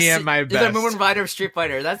was me at my best. You're the Moomin Rider of Street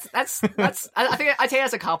Fighter. That's. I think I take it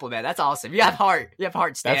as a compliment. That's awesome. You have heart.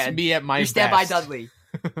 Stan. That's me at my best. You stand by Dudley.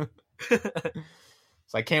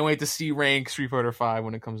 So I can't wait to see rank Street Fighter 5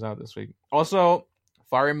 when it comes out this week. Also,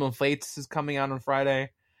 Fire Emblem Fates is coming out on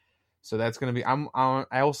Friday, so that's gonna be.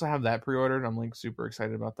 I also have that pre-ordered. I'm like super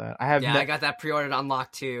excited about that. I got that pre-ordered on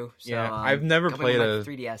lock too. So, yeah, I've never played a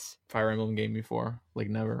 3DS Fire Emblem game before. Like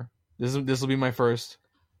never. This will be my first.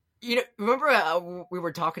 You know, remember we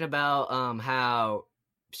were talking about how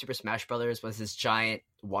Super Smash Brothers was this giant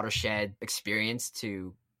watershed experience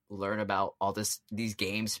to learn about all these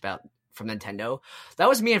games from Nintendo. That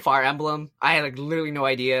was me and Fire Emblem. I had like literally no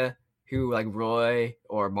idea who like Roy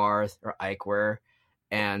or Marth or Ike were,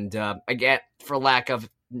 and again, for lack of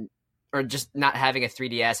or just not having a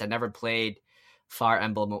 3DS, I never played Fire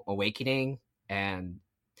Emblem Awakening, and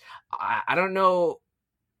I don't know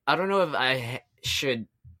if I should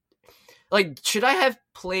I have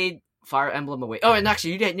played Fire Emblem Awakening? Oh, and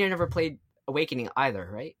actually, you never played Awakening either,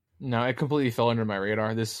 right? No, it completely fell under my radar.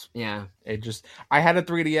 I had a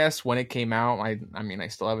 3DS when it came out. I mean, I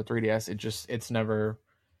still have a 3DS. It's never.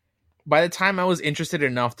 By the time I was interested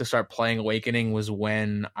enough to start playing Awakening was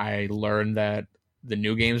when I learned that the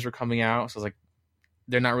new games were coming out. So I was like,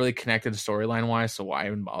 they're not really connected storyline wise, so why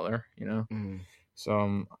even bother? You know.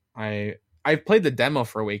 So I played the demo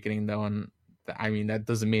for Awakening though, and I mean that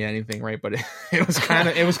doesn't mean anything, right? But it was kind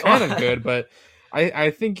of good, but. I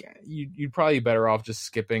think you'd probably be better off just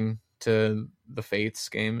skipping to the Fates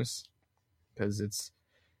games because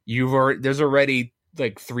there's already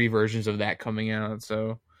like 3 versions of that coming out.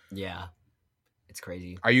 So yeah, it's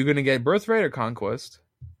crazy. Are you gonna get Birthright or Conquest?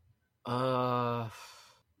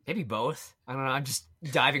 Maybe both. I don't know. I'm just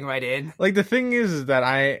diving right in. Like the thing is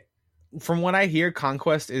that from what I hear,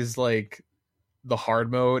 Conquest is like the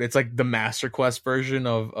hard mode. It's like the Master Quest version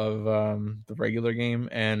of the regular game,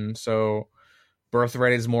 and so.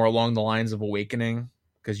 Birthright is more along the lines of Awakening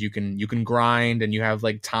because you can grind and you have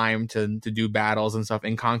like time to do battles and stuff.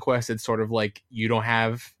 In Conquest, it's sort of like you don't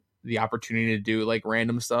have the opportunity to do like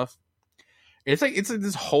random stuff. It's like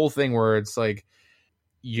this whole thing where it's like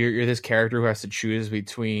you're this character who has to choose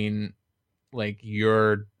between like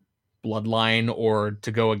your bloodline or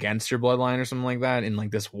to go against your bloodline or something like that in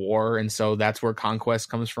like this war, and so that's where Conquest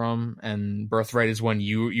comes from. And Birthright is when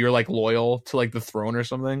you're like loyal to like the throne or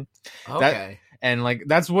something. Okay. And like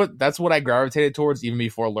that's what I gravitated towards even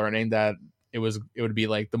before learning that it would be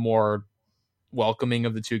like the more welcoming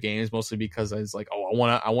of the 2 games, mostly because I was like, oh,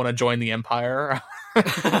 I want to join the Empire.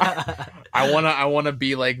 I want to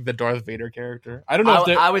be like the Darth Vader character. I don't know.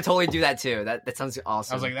 I would totally do that too. That sounds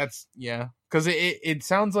awesome. I was like, that's because it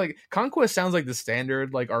sounds like Conquest sounds like the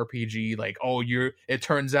standard like RPG. Like, oh, it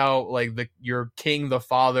turns out like your king, the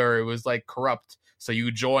father, it was like corrupt. So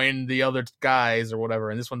you join the other guys or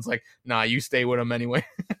whatever. And this one's like, nah, you stay with them anyway.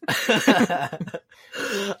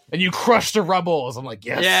 And you crush the rebels. I'm like,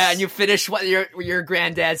 yes. Yeah, and you finish what your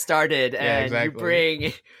granddad started. And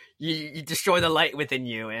exactly. You destroy the light within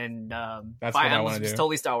you. And that's what I want to do. It's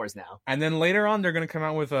totally Star Wars now. And then later on, they're going to come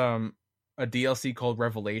out with a DLC called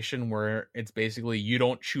Revelation, where it's basically you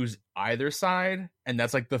don't choose either side, and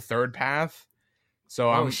that's like the third path.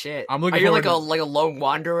 So shit! I'm looking. Are you forward like a lone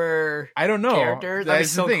wanderer? I don't know. Character? That'd be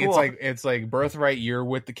That's so the thing. cool. It's like Birthright, you're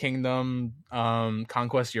with the kingdom.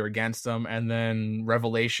 Conquest, you're against them, and then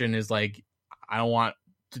Revelation is like, I don't want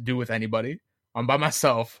to do with anybody. I'm by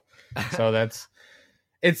myself. So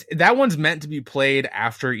that one's meant to be played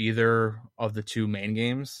after either of the two main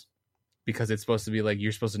games, because it's supposed to be like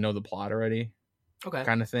you're supposed to know the plot already, Okay.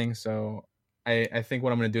 kind of thing. So I think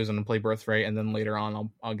what I'm going to do is I'm going to play Birthright, and then later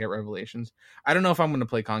on I'll get Revelations. I don't know if I'm going to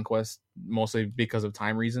play Conquest, mostly because of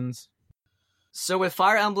time reasons. So with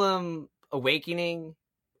Fire Emblem Awakening,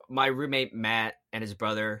 my roommate Matt and his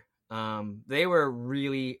brother, they were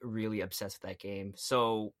really, really obsessed with that game.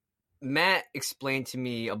 So Matt explained to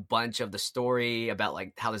me a bunch of the story about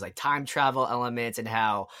like how there's like time travel elements and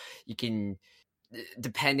how you can,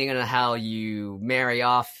 depending on how you marry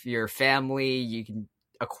off your family, you can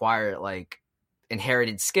acquire like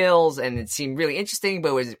inherited skills, and it seemed really interesting,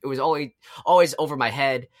 but it was always over my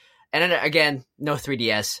head. And then again, no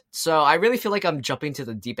 3DS, so I really feel like I'm jumping to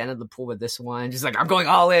the deep end of the pool with this one. Just like I'm going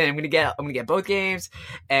all in. I'm gonna get both games,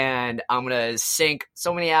 and I'm gonna sink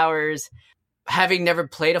so many hours. Having never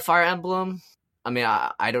played a Fire Emblem, I mean,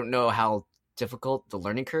 I don't know how difficult the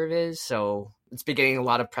learning curve is, so it's been getting a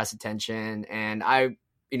lot of press attention, and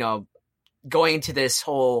going into this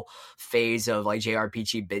whole phase of like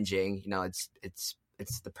JRPG binging, it's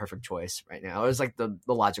the perfect choice right now. It was like the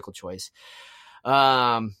logical choice.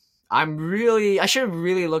 I should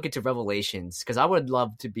really look into Revelations, because I would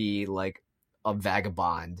love to be like a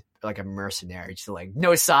vagabond, like a mercenary, just like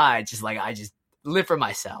no sides, just like I just live for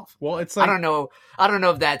myself. Well, it's like I don't know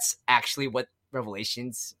if that's actually what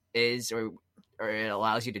Revelations is, or it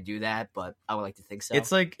allows you to do that, but I would like to think so.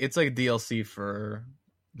 It's like DLC for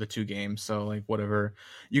the two games. So like whatever,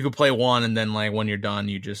 you could play one, and then like when you're done,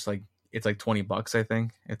 you just like it's like $20. I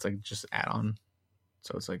think it's like just add on.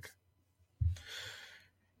 So it's like.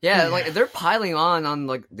 Yeah, like they're piling on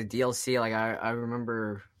like the DLC. Like I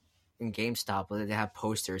remember in GameStop they have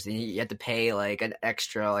posters, and you have to pay like an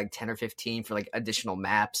extra like 10 or 15 for like additional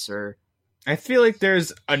maps. Or I feel like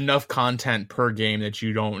there's enough content per game that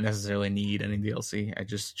you don't necessarily need any DLC. I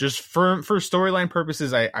just for storyline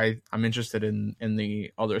purposes, I'm interested in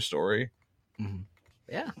the other story. Mm-hmm.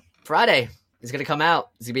 Yeah, Friday is gonna come out.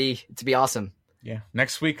 It's gonna be awesome. Yeah,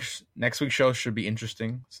 next week's show should be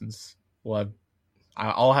interesting, since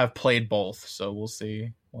I'll have played both, so we'll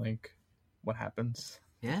see like what happens.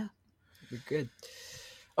 Yeah, be good.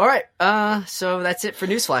 All right, so that's it for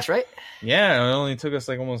Newsflash, right? Yeah, it only took us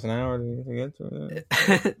like almost an hour to get to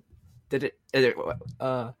it. Did it?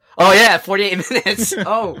 Oh yeah, 48 minutes.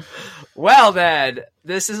 Oh, well then,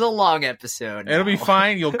 this is a long episode now. It'll be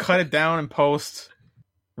fine. You'll cut it down and post.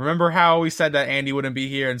 Remember how we said that Andy wouldn't be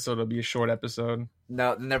here, and so it'll be a short episode?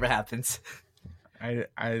 No, it never happens. I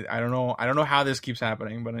don't know. I don't know how this keeps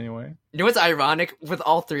happening, but anyway. You know what's ironic? With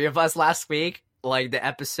all three of us last week, like the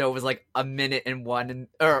episode was like an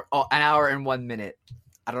hour and 1 minute.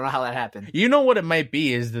 I don't know how that happened. You know what it might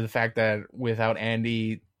be is the fact that without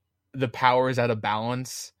Andy, the power is out of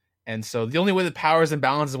balance. And so the only way the power is in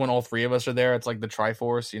balance is when all three of us are there. It's like the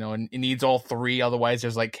Triforce, and it needs all three. Otherwise,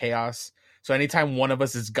 there's like chaos. So anytime one of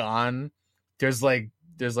us is gone, there's like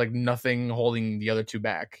nothing holding the other two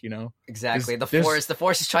back, Exactly. The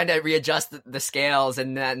force is trying to readjust the scales,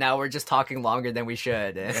 and now we're just talking longer than we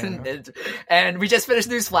should. And we just finished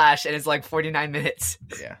Newsflash, and it's like 49 minutes.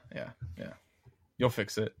 Yeah. You'll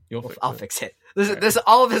fix it. I'll fix it. This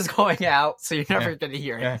all of this is going out, so you're never going to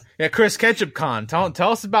hear it. Yeah, Chris, KetchupCon.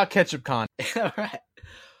 Tell us about KetchupCon. All right.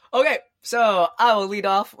 Okay, so I will lead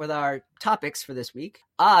off with our topics for this week.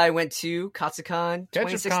 I went to Katsucon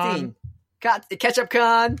 2016.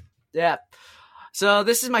 KetchupCon. Yeah. So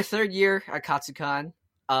this is my third year at Katsucon.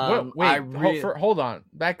 Hold on.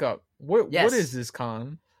 Back up. What is this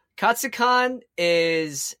con? Katsucon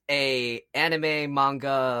is a anime,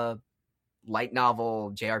 manga, light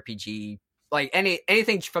novel, JRPG, like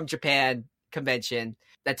anything from Japan convention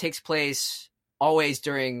that takes place always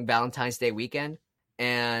during Valentine's Day weekend.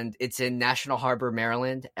 And it's in National Harbor,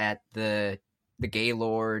 Maryland at the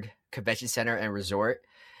Gaylord Convention Center and Resort.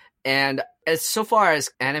 And so far as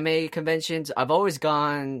anime conventions, I've always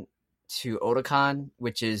gone to Otakon,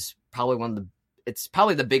 which is probably it's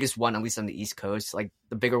probably the biggest one, at least on the East Coast. Like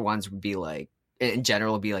the bigger ones would be like, in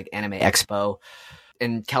general, would be like Anime Expo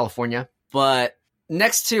in California. But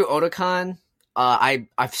next to Otakon, I've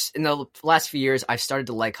in the last few years, I've started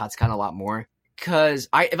to like Katsucon a lot more, because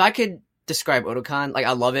if I could describe Otakon, like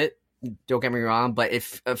I love it. Don't get me wrong, but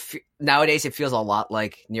if nowadays it feels a lot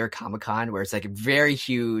like near Comic-Con, where it's like very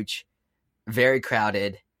huge, very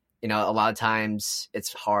crowded. You know, a lot of times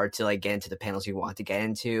it's hard to like get into the panels you want to get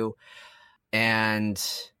into. And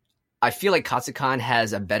I feel like Katsucon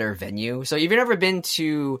has a better venue. So if you've ever been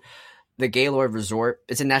to the Gaylord Resort,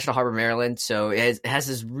 it's in National Harbor, Maryland. So it has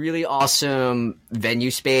this really awesome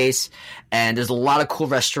venue space, and there's a lot of cool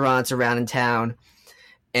restaurants around in town.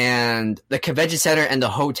 And the convention center and the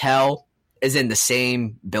hotel is in the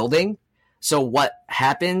same building. So what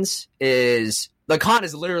happens is the con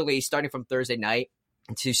is literally starting from Thursday night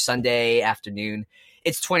to Sunday afternoon.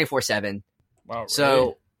 It's 24/7. Wow. Really?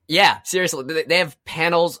 So yeah, seriously, they have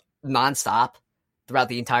panels nonstop throughout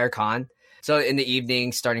the entire con. So in the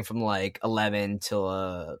evening, starting from like 11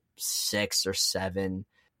 till 6 or 7,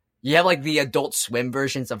 you have like the Adult Swim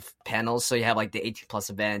versions of panels. So you have like the 18 plus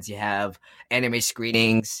events, you have anime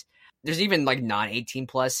screenings. There's even like non-18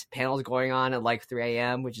 plus panels going on at like 3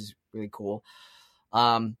 a.m., which is really cool.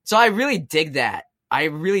 So I really dig that. I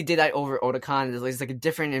really did that over Otakon. It's like a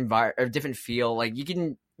different environment, a different feel. Like you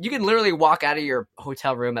can literally walk out of your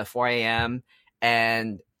hotel room at 4 a.m.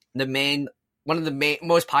 and one of the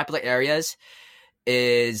most popular areas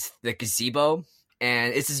is the gazebo,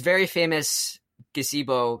 and it's this very famous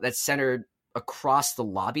gazebo that's centered across the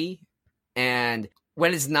lobby. And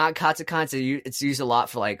when it's not Katsucon, it's used a lot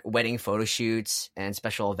for like wedding photo shoots and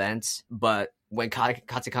special events. But when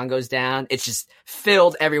Katsucon goes down, it's just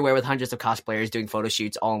filled everywhere with hundreds of cosplayers doing photo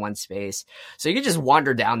shoots all in one space. So you can just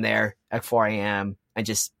wander down there at 4 a.m. and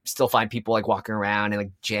just still find people like walking around in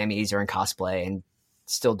like jammies or in cosplay and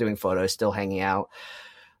still doing photos, still hanging out.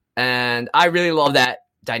 And I really love that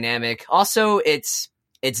dynamic. Also, it's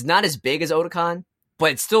not as big as Otakon,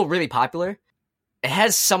 but it's still really popular. It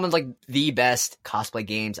has some of like the best cosplay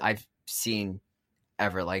games I've seen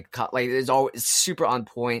ever. Like it's super on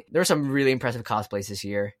point. There are some really impressive cosplays this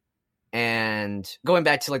year. And going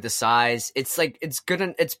back to like the size, it's like it's good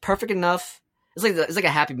and it's perfect enough. It's like a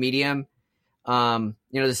happy medium.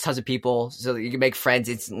 There's tons of people, so you can make friends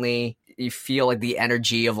instantly. You feel like the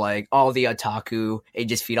energy of like all the otaku, and you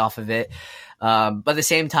just feed off of it. But at the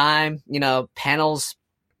same time, panels,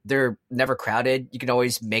 they're never crowded. You can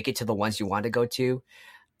always make it to the ones you want to go to,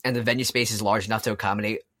 and the venue space is large enough to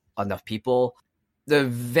accommodate enough people. The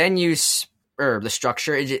venues or the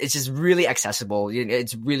structure, it's just really accessible.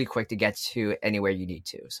 It's really quick to get to anywhere you need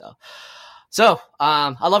to. So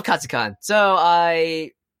I love Katsucon. So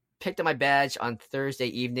I picked up my badge on Thursday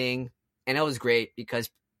evening, and it was great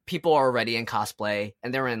because people are already in cosplay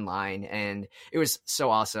and they're in line, and it was so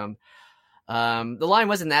awesome. The line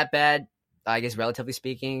wasn't that bad, I guess, relatively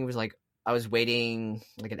speaking. It was like I was waiting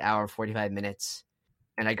like an hour and 45 minutes,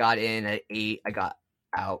 and I got in at 8. I got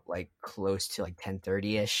out like close to like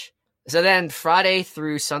 10:30ish. So then Friday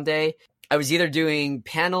through Sunday, I was either doing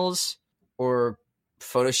panels or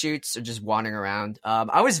photo shoots or just wandering around.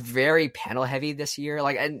 I was very panel heavy this year.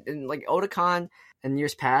 Like and like Otakon and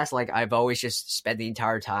years past, like I've always just spent the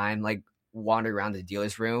entire time like wandering around the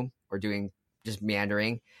dealer's room or doing just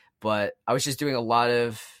meandering. But I was just doing a lot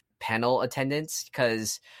of panel attendance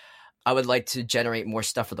because I would like to generate more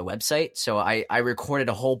stuff for the website. So I recorded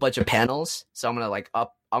a whole bunch of panels. So I'm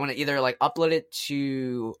gonna either like upload it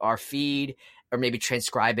to our feed or maybe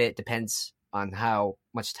transcribe it. Depends on how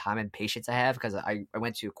much time and patience I have, because I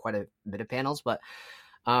went to quite a bit of panels, but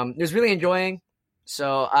it was really enjoying.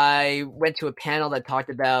 So I went to a panel that talked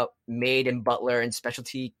about maid and butler and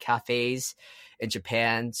specialty cafes in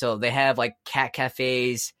Japan. So they have like cat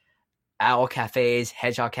cafes, owl cafes,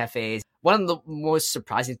 hedgehog cafes. One of the most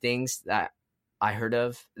surprising things that I heard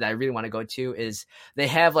of that I really want to go to is they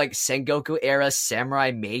have like Sengoku era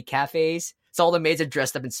samurai maid cafes. So all the maids are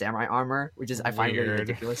dressed up in samurai armor, which is I find really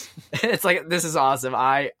ridiculous. It's like, this is awesome.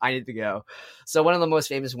 I need to go. So one of the most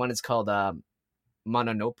famous one is called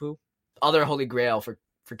Mononopu. Other holy grail for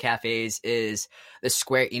cafes is the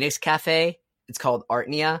Square Enix cafe. It's called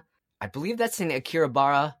Artnia. I believe that's in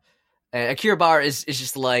Akihabara. Akihabara is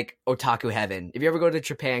just like otaku heaven. If you ever go to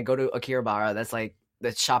Japan, go to Akihabara. That's like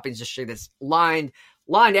the shopping district that's lined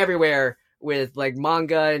everywhere with like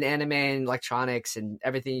manga and anime and electronics and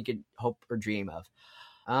everything you could hope or dream of.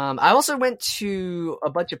 I also went to a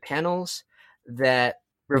bunch of panels that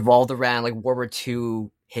revolved around like World War II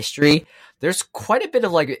history. There's quite a bit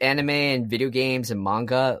of like anime and video games and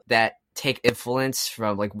manga that take influence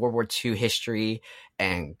from like World War II history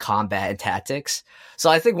and combat and tactics. So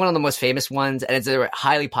I think one of the most famous ones, and it's a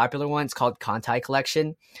highly popular one, it's called Kantai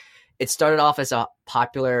Collection. It started off as a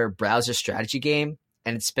popular browser strategy game,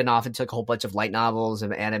 and it spun off into like a whole bunch of light novels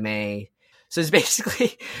and anime. So it's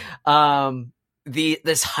basically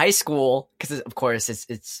this high school, because of course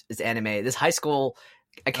it's anime. This high school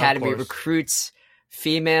academy recruits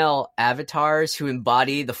female avatars who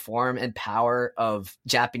embody the form and power of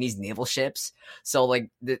Japanese naval ships. So like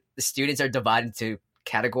the students are divided into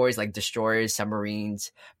categories like destroyers,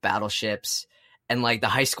 submarines, battleships, and like the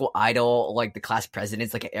high school idol, like the class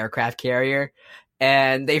president's like an aircraft carrier,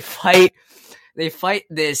 and they fight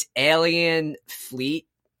this alien fleet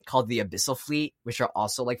called the Abyssal Fleet, which are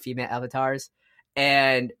also like female avatars.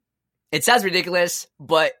 And it sounds ridiculous,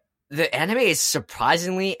 but the anime is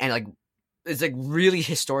surprisingly and like it's like really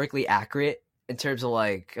historically accurate in terms of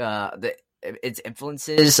like its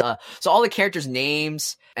influences. So all the characters'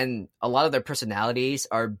 names and a lot of their personalities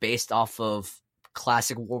are based off of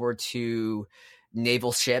classic World War II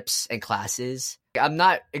naval ships and classes. I'm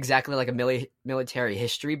not exactly like a military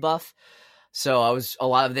history buff, so a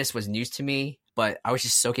lot of this was news to me, but I was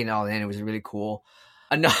just soaking it all in. It was really cool.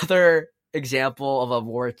 Another example of a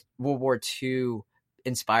World War II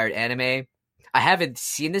inspired anime. I haven't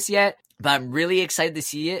seen this yet, but I'm really excited to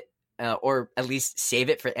see it, or at least save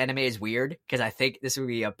it for Anime is Weird, because I think this would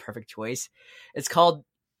be a perfect choice. It's called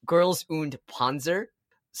Girls und Panzer.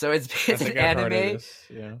 So it's an anime.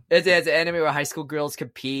 Yeah. It's an anime where high school girls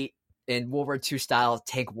compete in World War II style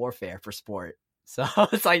tank warfare for sport. So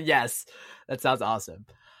it's like, yes, that sounds awesome.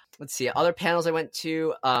 Let's see. Other panels I went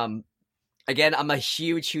to. Again, I'm a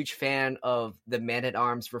huge fan of the Man at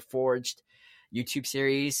Arms Reforged YouTube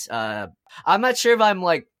series. I'm not sure if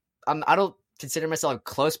I don't consider myself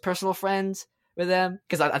close personal friends with them,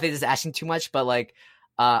 because I think this is asking too much, but like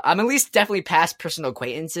I'm at least definitely past personal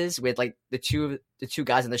acquaintances with like the two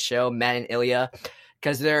guys on the show, Matt and Ilya,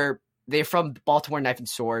 because they're from Baltimore Knife and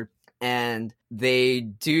Sword, and they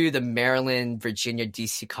do the Maryland, Virginia,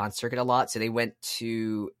 DC con circuit a lot. So they went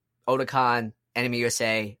to Otakon, Anime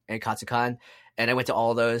USA, and Katsucon, and I went to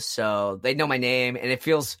all of those, so they know my name, and it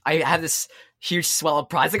feels I have this huge swell of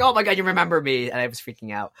pride. It's like, oh my god, you remember me, and I was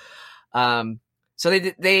freaking out. So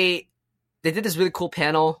they did this really cool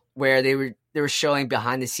panel where they were showing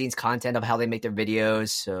behind the scenes content of how they make their videos.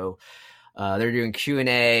 So they're doing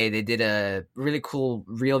Q&A. They did a really cool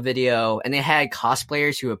reel video, and they had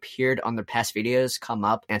cosplayers who appeared on their past videos come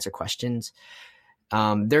up, answer questions.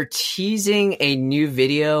 They're teasing a new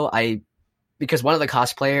video. Because one of the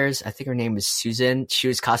cosplayers, I think her name was Susan, she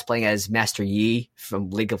was cosplaying as Master Yi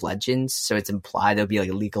from League of Legends. So it's implied there'll be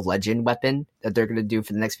like a League of Legend weapon that they're going to do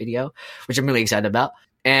for the next video, which I'm really excited about.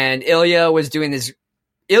 And Ilya was doing this.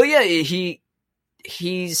 Ilya,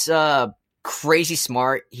 he's crazy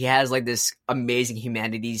smart. He has like this amazing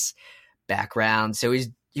humanities background. So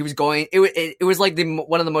he was going, it was like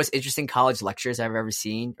one of the most interesting college lectures I've ever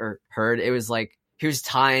seen or heard. It was like, he was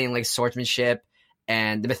tying like swordsmanship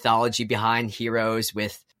and the mythology behind heroes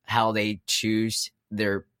with how they choose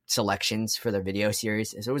their selections for their video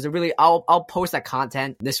series. So it was a really, I'll post that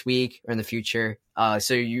content this week or in the future.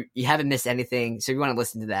 So you haven't missed anything. So if you want to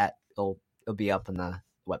listen to that, it'll be up on the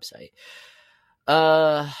website.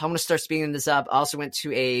 I'm going to start speeding this up. I also went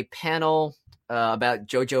to a panel about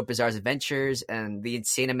JoJo Bizarre's Adventures and the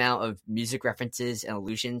insane amount of music references and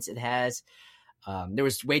allusions it has. There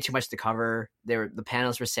was way too much to cover. The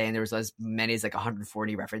panels were saying there was as many as like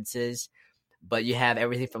 140 references, but you have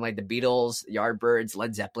everything from like the Beatles, Yardbirds,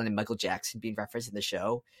 Led Zeppelin, and Michael Jackson being referenced in the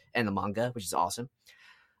show and the manga, which is awesome.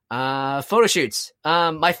 Photo shoots.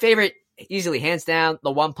 My favorite, easily hands down,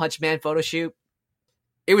 the One Punch Man photo shoot.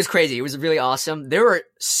 It was crazy. It was really awesome. There were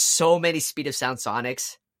so many Speed of Sound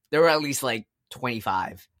Sonics. There were at least like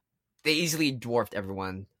 25. They easily dwarfed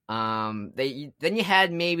everyone. Then you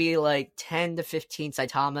had maybe like 10 to 15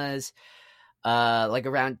 Saitamas, like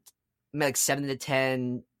around like 7 to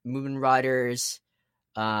 10 Moomin Riders.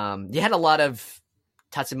 You had a lot of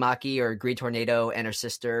Tatsumaki or Green Tornado and her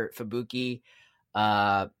sister Fubuki.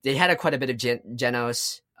 They had quite a bit of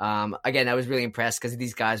Genos. Again, I was really impressed because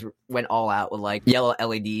these guys went all out with like yellow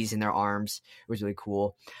LEDs in their arms. It was really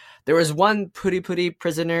cool. There was one Puri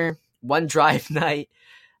prisoner, one Drive Knight,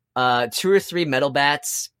 2 or 3 metal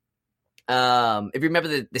bats. If you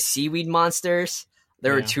remember the seaweed monsters,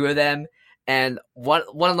 there were 2 of them. And one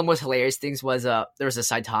of the most hilarious things was there was a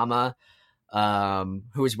Saitama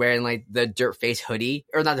who was wearing like the dirt face hoodie,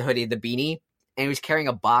 or not the hoodie, the beanie, and he was carrying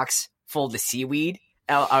a box full of the seaweed.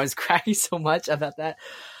 I was cracking so much about that.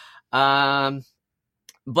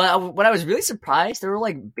 But what I was really surprised, there were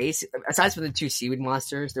like aside from the 2 seaweed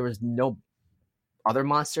monsters, there was no other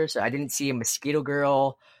monsters. So I didn't see a mosquito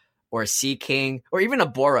girl or a sea king or even a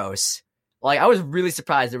Boros. Like, I was really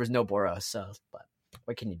surprised there was no Boros. So, but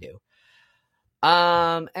what can you do?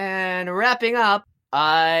 And wrapping up,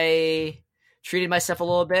 I treated myself a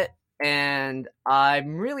little bit, and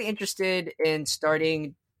I'm really interested in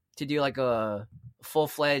starting to do like a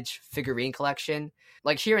full-fledged figurine collection.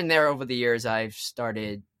 Like here and there over the years, I've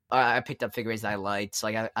started. I picked up figurines that I liked. So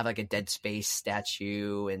like I have like a Dead Space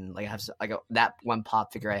statue, and like I have like that one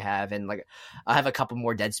pop figure I have, and like I have a couple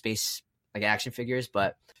more Dead Space like action figures.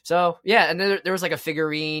 But so yeah, and then there was like a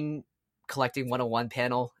figurine collecting 101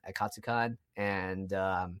 panel at Katsucon, and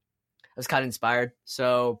I was kind of inspired.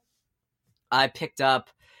 So I picked up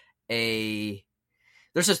there's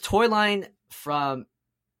this toy line from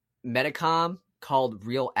Medicom called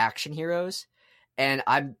Real Action Heroes, and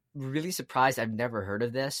I'm really surprised I've never heard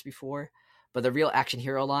of this before. But the Real Action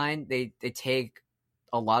Hero line, they take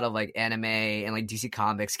a lot of like anime and like DC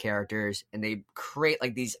Comics characters, and they create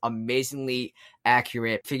like these amazingly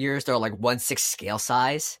accurate figures. They're like 1/6 scale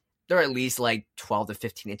size. They're at least like 12 to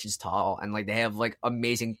 15 inches tall, and like they have like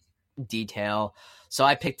amazing detail. So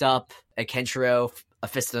I picked up a Kenshiro, a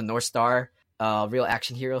Fist of the North Star, Real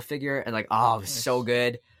Action Hero figure, and like, oh, it was so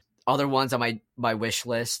good. Other ones on my wish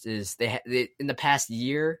list is they in the past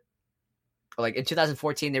year, like in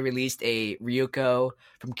 2014, they released a Ryuko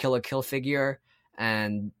from Kill la Kill figure,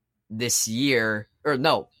 and this year,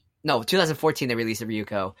 2014 they released a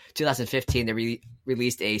Ryuko. 2015 they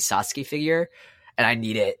released a Satsuki figure, and I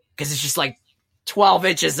need it because it's just like 12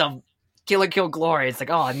 inches of Kill la Kill glory. It's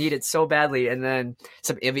like, oh, I need it so badly. And then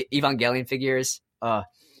some Evangelion figures.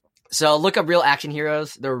 So look up Real Action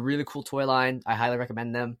Heroes. They're a really cool toy line. I highly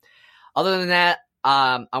recommend them. Other than that,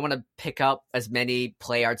 I want to pick up as many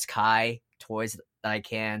Play Arts Kai toys that I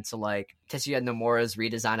can. So like Tetsuya Nomura's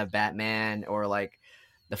redesign of Batman, or like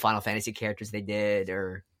the Final Fantasy characters they did,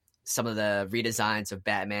 or some of the redesigns of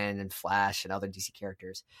Batman and Flash and other DC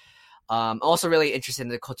characters. Also really interested in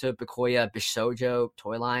the Kotobukiya Bishojo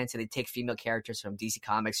toy line. So they take female characters from DC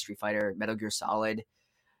Comics, Street Fighter, Metal Gear Solid,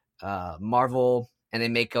 Marvel, and they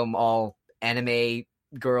make them all anime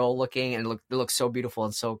girl looking, and they look so beautiful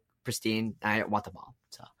and so pristine. I want them all.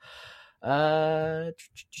 So,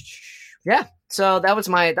 yeah. So that was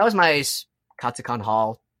my Katsucon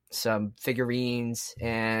haul. Some figurines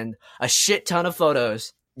and a shit ton of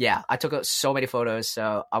photos. Yeah, I took so many photos,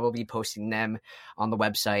 so I will be posting them on the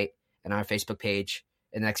website and our Facebook page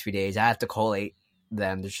in the next few days. I have to collate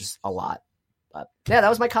them. There's just a lot. But yeah, that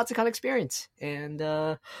was my Katsucon experience, and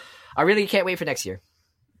I really can't wait for next year.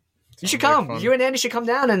 You should come. Like you and Andy should come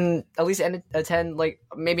down and at least attend, like,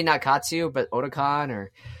 maybe not Katsu, but Otakon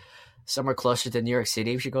or somewhere closer to New York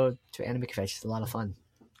City. We should go to anime convention. It's a lot of fun.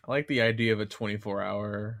 I like the idea of a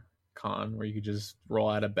 24-hour con where you could just roll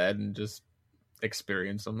out of bed and just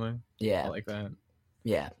experience something. Yeah. I like that.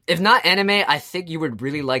 Yeah. If not anime, I think you would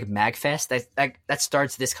really like MagFest. That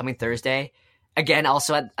starts this coming Thursday. Again,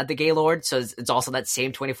 also at the Gaylord. So it's also that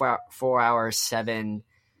same 24-hour 7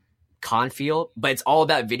 con feel, but it's all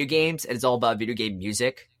about video games, and it's all about video game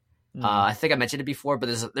music. I think I mentioned it before, but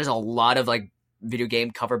there's a lot of like video game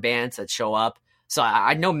cover bands that show up. So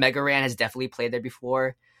I know Mega Ran has definitely played there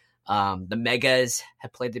before. The Megas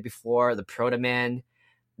have played there before. The Proto Man,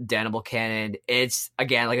 Danimal Cannon. It's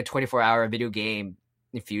again like a 24-hour video game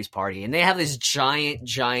infused party, and they have this giant,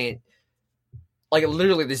 like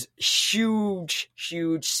literally this huge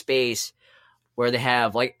space where they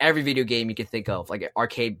have like every video game you can think of, like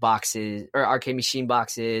arcade boxes or arcade machine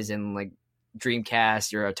boxes, and like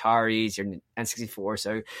Dreamcast, your Ataris, your N64.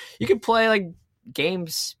 So you can play like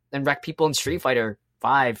games and wreck people in Street Fighter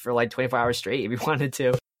 5 for like 24 hours straight if you wanted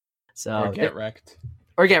to. So or get wrecked.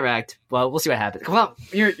 Well, we'll see what happens. Come on,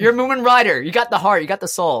 you're a Moomin Rider. You got the heart, you got the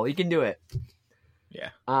soul. You can do it. Yeah.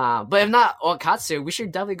 But if not, Katsu, we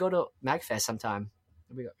should definitely go to MagFest sometime.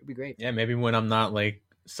 It'd be great. Yeah, maybe when I'm not like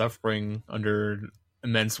suffering under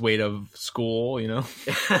immense weight of school, you know.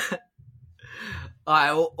 All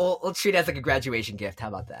right, we'll treat it as like a graduation gift. How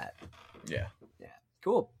about that? Yeah.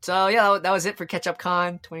 Cool. So yeah, that was it for Ketchup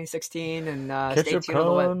Con 2016, and stay tuned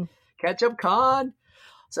on the Ketchup Con.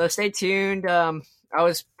 So stay tuned. I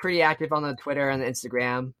was pretty active on the Twitter and the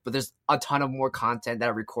Instagram, but there's a ton of more content that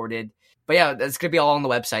I recorded. But yeah, it's gonna be all on the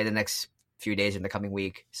website the next few days in the coming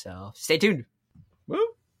week. So stay tuned. Woo!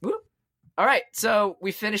 All right, so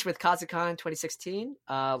we finished with Katsucon 2016.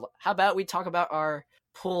 How about we talk about our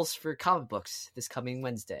pulls for comic books this coming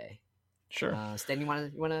Wednesday? Sure. Stan, you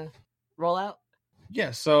wanna roll out?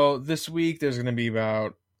 Yeah. So this week there's going to be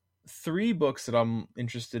about 3 books that I'm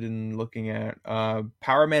interested in looking at.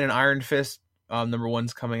 Power Man and Iron Fist. Number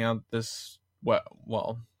 1's coming out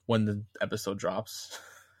when the episode drops.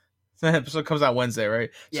 The episode comes out Wednesday,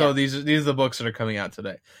 right? Yeah. So these are the books that are coming out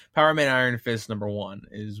today. Power Man Iron Fist number 1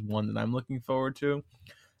 is one that I'm looking forward to.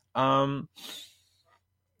 You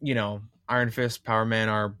know, Iron Fist, Power Man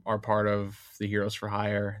are part of the Heroes for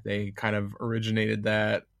Hire. They kind of originated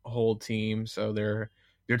that whole team, so they're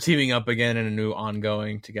teaming up again in a new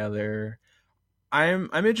ongoing together. I'm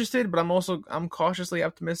interested, but I'm cautiously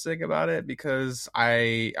optimistic about it because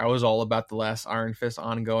I was all about the last Iron Fist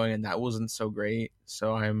ongoing, and that wasn't so great.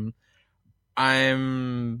 So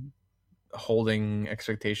I'm holding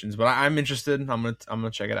expectations, but I'm interested. I'm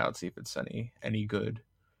gonna check it out, see if it's any good.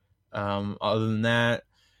 Other than that,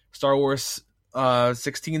 Star Wars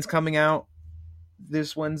 16 is coming out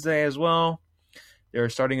this Wednesday as well. They're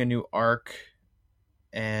starting a new arc,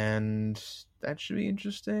 and that should be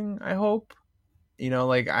interesting, I hope. You know,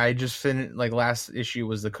 like I just finished, like last issue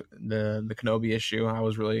was the Kenobi issue. I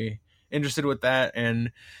was really interested with that,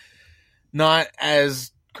 and not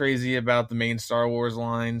as crazy about the main Star Wars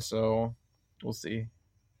line. So we'll see.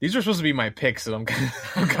 These are supposed to be my picks, so I'm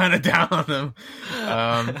kind of down on them.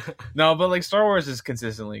 No, but like Star Wars is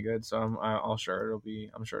consistently good, so I'm sure it'll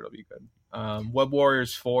be good. Web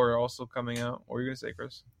Warriors 4 are also coming out. What were you gonna say,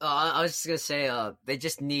 Chris? I was just gonna say, they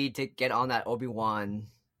just need to get on that Obi-Wan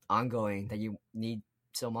ongoing that you need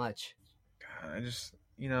so much. God, I just,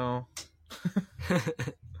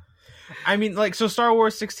 I mean, like, so Star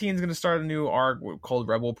Wars 16 is going to start a new arc called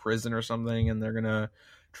Rebel Prison or something, and they're going to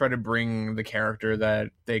try to bring the character that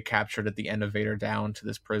they captured at the end of Vader down to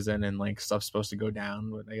this prison, and like stuff's supposed to go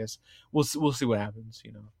down. But I guess we'll see what happens,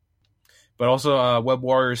 But also, Web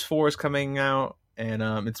Warriors 4 is coming out, and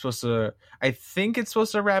I think it's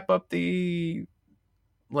supposed to wrap up the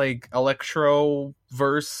like Electro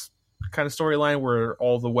verse kind of storyline where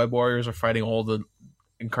all the Web Warriors are fighting all the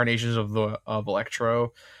incarnations of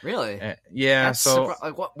Electro. Really? Yeah. That's so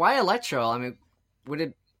why Electro? I mean, would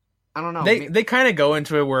it? I don't know. They kind of go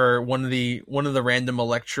into it where one of the random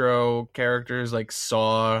Electro characters like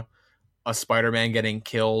saw a Spider-Man getting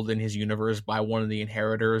killed in his universe by one of the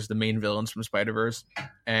Inheritors, the main villains from Spider-Verse,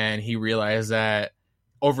 and he realized that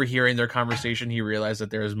overhearing their conversation, he realized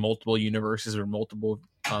that there's multiple universes or multiple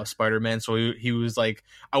Spider-Man. So he was like,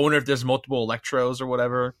 I wonder if there's multiple Electros or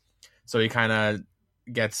whatever. So he kind of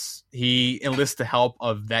he enlists the help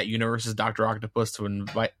of that universe's Dr. Octopus to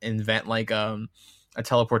invent like a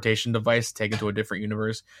teleportation device to take into a different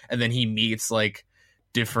universe. And then he meets like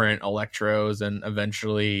different Electros, and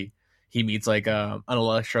eventually he meets like an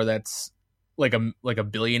Electro that's like a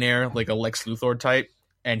billionaire, like a Lex Luthor type.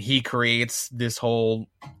 And he creates this whole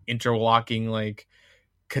interlocking, like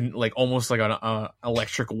almost like an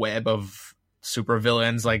electric web of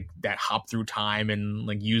supervillains, like that hop through time and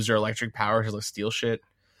like use their electric power to like steal shit.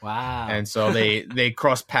 Wow! And so they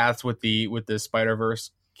cross paths with the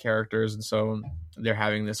Spider-Verse characters, and so they're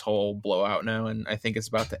having this whole blowout now. And I think it's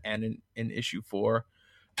about to end in issue 4.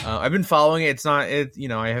 I've been following it. I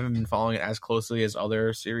haven't been following it as closely as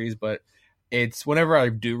other series, but it's whenever I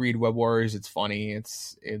do read Web Warriors, it's funny.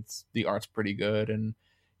 It's the art's pretty good, and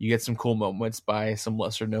you get some cool moments by some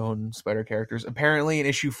lesser known Spider characters. Apparently, in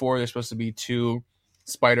issue 4, there's supposed to be 2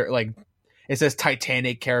 Spider, like it says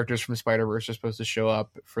Titanic characters from Spider-Verse are supposed to show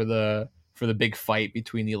up for the big fight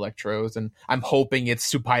between the Electros, and I'm hoping it's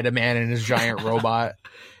Spider-Man and his giant robot.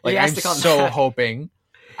 Like I'm so hoping.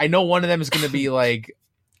 I know one of them is going to be like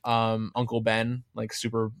Uncle Ben, like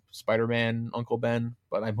Super Spider-Man Uncle Ben,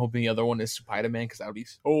 but I'm hoping the other one is Spider-Man because that would be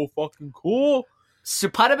so fucking cool.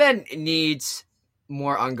 Spider-Man needs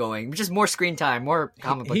more ongoing, just more screen time, more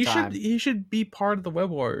comic book time. He should be part of the Web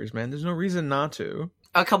Warriors, man. There's no reason not to.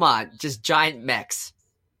 Oh, come on, just giant mechs.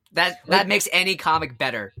 That makes any comic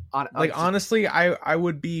better. Honestly, I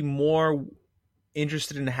would be more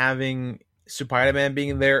interested in having Spider-Man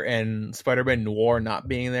being there and Spider-Man Noir not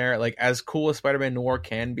being there. Like, as cool as Spider-Man Noir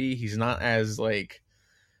can be, he's not as like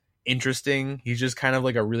interesting. He's just kind of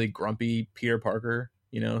like a really grumpy Peter Parker,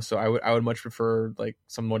 so I would much prefer like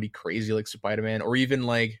somebody crazy like Spider-Man, or even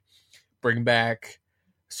like bring back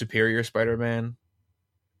Superior Spider-Man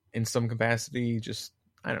in some capacity. Just,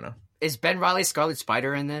 I don't know. Is Ben Reilly Scarlet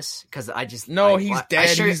Spider in this? Because he's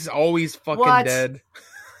dead. He's always fucking dead.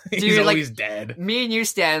 He's always dead. Me and you,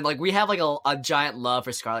 Stan, like we have like a giant love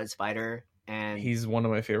for Scarlet Spider, and he's one of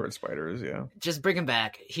my favorite spiders. Yeah, just bring him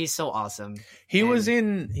back. He's so awesome. He was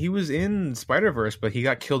in Spider-Verse, but he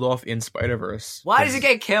got killed off in Spider-Verse. Why does he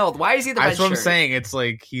get killed? Why is he the red That's what shirt? I'm saying. It's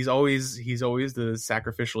like he's always the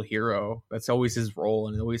sacrificial hero. That's always his role,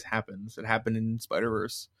 and it always happens. It happened in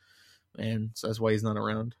Spider-Verse, and so that's why he's not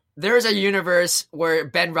around. There's a universe where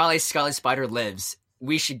Ben Reilly's Scarlet Spider lives.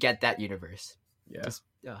 We should get that universe. Yeah.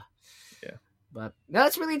 Yeah. But no,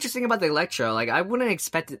 that's really interesting about the Electro. Like, I wouldn't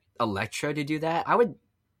expect Electro to do that. I would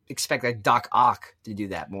expect like Doc Ock to do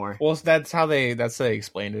that more. Well, that's how they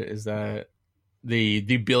explained it, is that the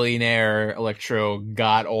billionaire Electro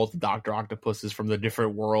got all the Dr. Octopuses from the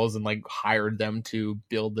different worlds and like hired them to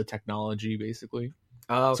build the technology, basically.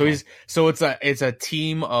 Oh, okay. So it's a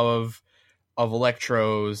team of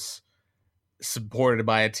Electros supported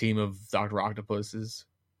by a team of Dr. Octopuses,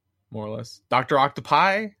 more or less. Dr.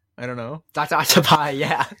 Octopi? I don't know. Dr. Octopi,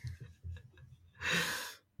 yeah.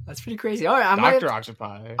 That's pretty crazy. All right, Dr.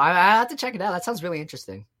 Octopi. I have to check it out. That sounds really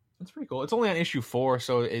interesting. That's pretty cool. It's only on issue 4,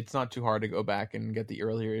 so it's not too hard to go back and get the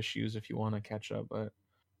earlier issues if you want to catch up, but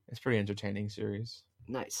it's a pretty entertaining series.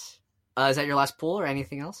 Nice. Is that your last pool or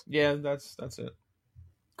anything else? Yeah, that's it.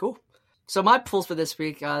 Cool. So my pulls for this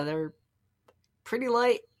week, they're pretty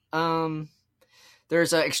light.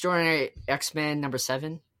 There's Extraordinary X-Men number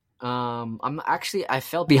 7. I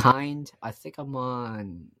fell behind. I think I'm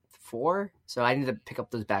on 4, so I need to pick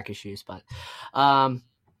up those back issues. But I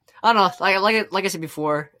don't know. Like I said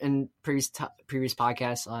before in previous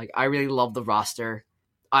podcasts, like I really love the roster.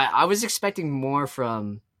 I was expecting more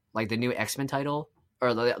from like the new X-Men title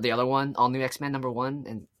or the other one, All New X-Men number 1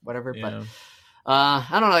 and whatever. Yeah. But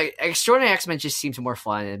I don't know. Extraordinary X-Men just seems more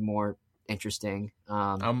fun and more interesting.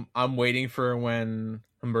 I'm waiting for when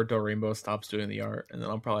Humberto Rainbow stops doing the art, and then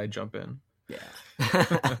I'll probably jump in. Yeah.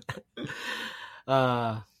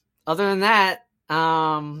 Other than that,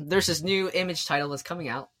 there's this new Image title that's coming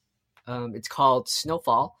out. It's called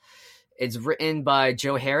Snowfall. It's written by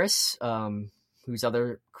Joe Harris, whose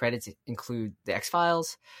other credits include The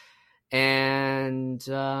X-Files. And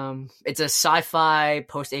it's a sci-fi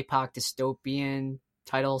post-apoc dystopian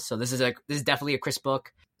title. So this is definitely a Chris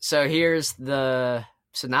book. So here's the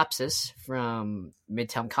synopsis from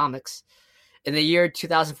Midtown Comics. In the year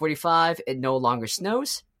 2045, it no longer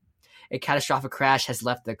snows. A catastrophic crash has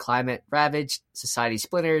left the climate ravaged, society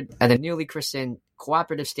splintered, and the newly christened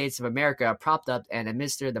Cooperative States of America are propped up and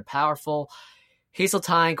administer the powerful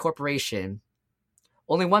Hazeltine Corporation.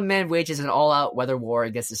 Only one man wages an all-out weather war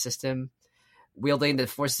against the system, wielding the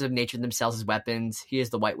forces of nature themselves as weapons. He is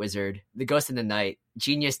the White Wizard, the ghost in the night,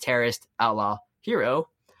 genius, terrorist, outlaw, hero.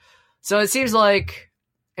 So it seems like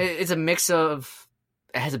it's a mix of.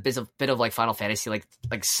 It has a bit of like Final Fantasy, like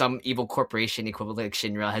some evil corporation equivalent like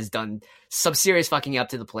Shinra has done some serious fucking up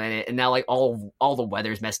to the planet, and now like all the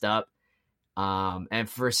weather's messed up. And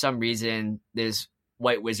for some reason, this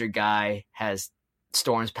White Wizard guy has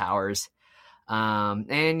Storm's powers.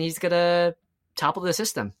 And he's gonna topple the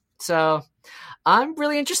system. So I'm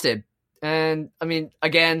really interested. And I mean,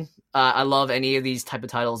 again, I love any of these type of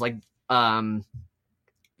titles. Like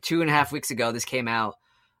 2.5 weeks ago, this came out.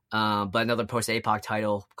 But another post-apoc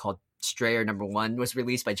title called Strayer number 1 was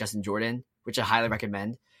released by Justin Jordan, which I highly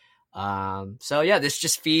recommend. So yeah, this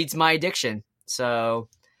just feeds my addiction. So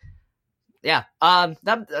yeah,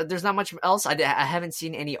 there's not much else. I haven't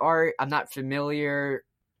seen any art. I'm not familiar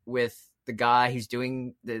with the guy who's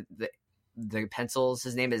doing the pencils.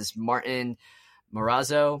 His name is Martin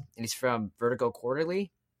Morazzo, and he's from Vertigo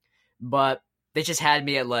Quarterly. But they just had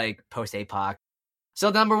me at like post-apoc. So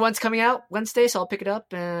the number 1's coming out Wednesday, so I'll pick it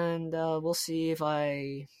up, and we'll see if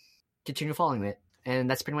I continue following it. And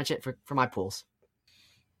that's pretty much it for my pools.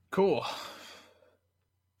 Cool.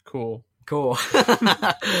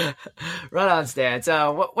 Right on, Stan.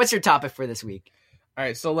 So what's your topic for this week? All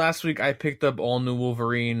right, so last week I picked up All New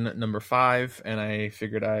Wolverine number 5, and I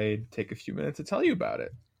figured I'd take a few minutes to tell you about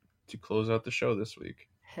it to close out the show this week.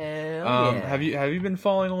 Hell yeah. Have you been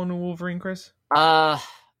following All New Wolverine, Chris?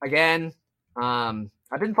 Again, I've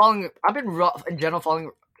been in general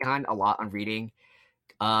following behind a lot on reading.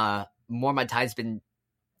 More of my time's been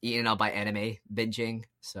eaten up by anime binging.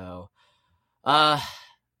 So, but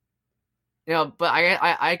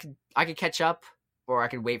I could catch up, or I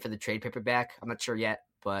could wait for the trade paperback. I'm not sure yet,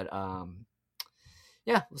 but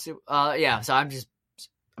yeah, we'll see. So I'm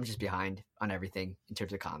just behind on everything in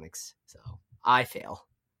terms of comics. So I fail.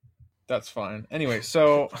 That's fine. Anyway,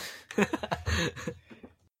 so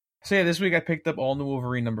yeah, this week I picked up All New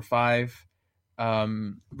Wolverine number 5,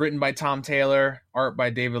 written by Tom Taylor, art by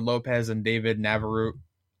David Lopez and David Navarrete.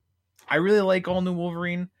 I really like All New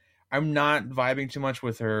Wolverine. I'm not vibing too much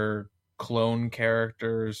with her clone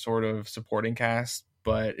character sort of supporting cast,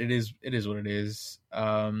 but it is what it is.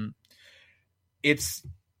 It's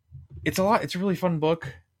a lot. It's a really fun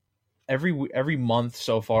book. Every month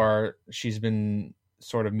so far, she's been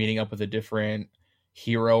sort of meeting up with a different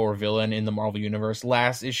hero or villain in the Marvel Universe.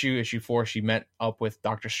 Last issue 4, she met up with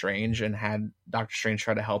Doctor Strange and had Doctor Strange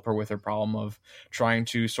try to help her with her problem of trying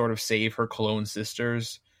to sort of save her clone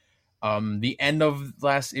sisters. The end of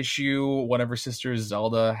last issue, one of her sisters,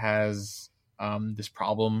 Zelda, has this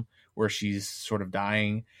problem where she's sort of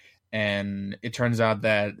dying, and it turns out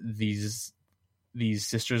that these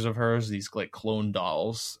sisters of hers, these like clone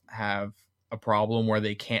dolls, have a problem where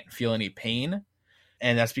they can't feel any pain.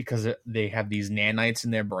 and that's because they have these nanites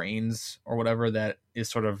in their brains or whatever that is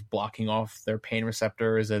sort of blocking off their pain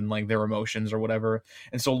receptors and like their emotions or whatever.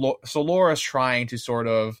 And so Laura's trying to sort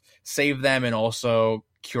of save them and also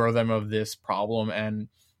cure them of this problem. And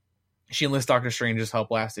she enlists Doctor Strange's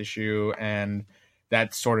help last issue, and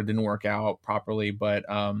that sort of didn't work out properly. But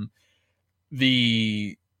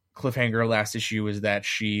the cliffhanger last issue is that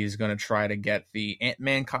she's going to try to get the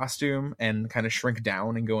Ant-Man costume and kind of shrink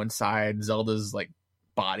down and go inside Zelda's like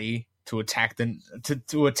body to attack the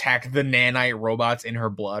nanite robots in her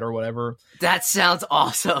blood or whatever. That sounds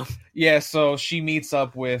awesome. Yeah, so she meets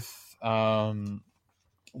up with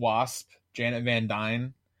Wasp, Janet Van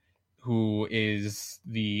Dyne, who is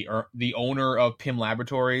the owner of Pym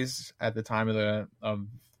Laboratories at the time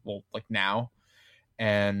now.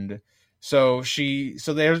 And so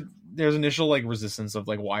there's initial like resistance of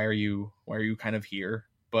like why are you kind of here,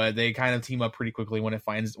 but they kind of team up pretty quickly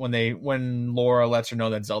when Laura lets her know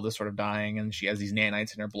that Zelda's sort of dying and she has these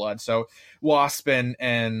nanites in her blood. So Wasp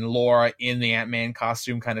and Laura in the Ant-Man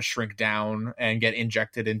costume kind of shrink down and get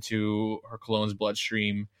injected into her clone's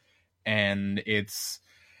bloodstream, and it's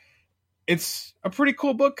a pretty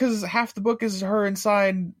cool book because half the book is her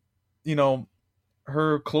inside,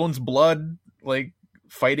 her clone's blood, like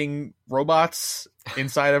fighting robots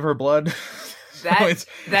inside of her blood. I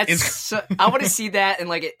want to see that in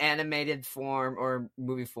like an animated form or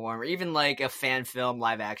movie form or even like a fan film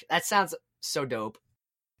live action. That sounds so dope.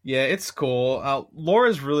 Yeah, it's cool.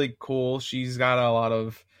 Laura's really cool. She's got a lot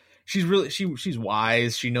of she's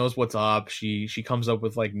wise. She knows what's up. She comes up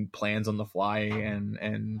with like plans on the fly,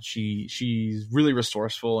 and she's really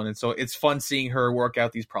resourceful, and so it's fun seeing her work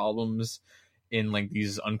out these problems in like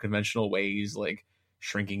these unconventional ways, like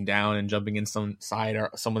shrinking down and jumping in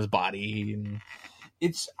someone's body. And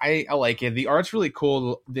I like it. The art's really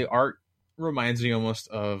cool. The art reminds me almost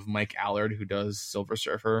of Mike Allard, who does Silver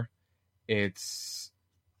Surfer. It's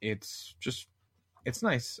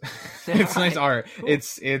nice. It's nice art. Cool.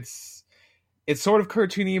 It's sort of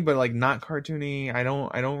cartoony, but like not cartoony. I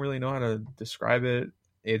don't really know how to describe it.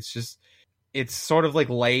 It's sort of like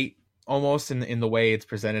light almost in the way it's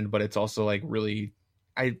presented, but it's also like really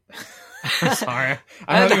I'm sorry.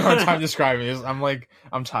 I'm having a hard time describing this.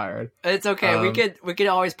 I'm tired. It's okay. We could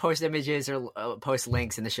always post images or post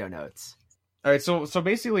links in the show notes. All right. So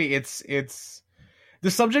basically, it's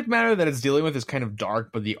the subject matter that it's dealing with is kind of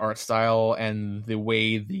dark, but the art style and the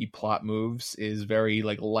way the plot moves is very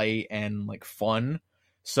like light and like fun.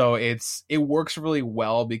 So it works really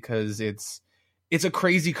well because it's a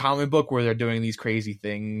crazy comic book where they're doing these crazy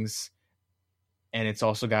things, and it's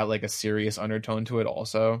also got like a serious undertone to it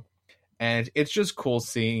also. And it's just cool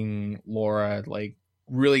seeing Laura like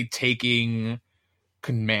really taking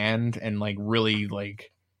command and like really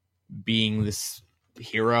like being this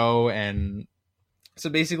hero. And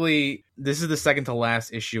so basically this is the second to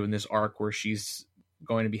last issue in this arc where she's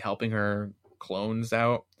going to be helping her clones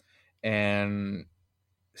out. And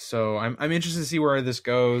so I'm interested to see where this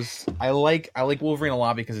goes. I like Wolverine a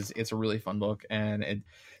lot because it's a really fun book, and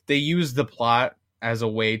they use the plot as a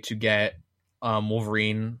way to get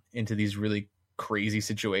Wolverine into these really crazy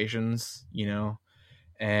situations,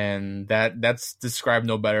 and that's described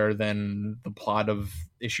no better than the plot of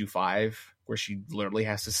issue 5, where she literally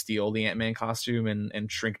has to steal the Ant-Man costume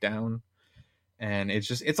and shrink down. And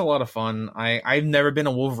it's a lot of fun. I've never been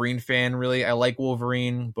a Wolverine fan, really. I like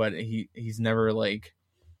Wolverine, but he's never like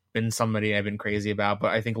been somebody I've been crazy about.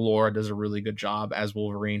 But I think Laura does a really good job as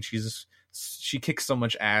Wolverine. She kicks so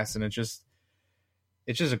much ass, and it's just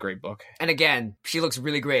a great book. And again, she looks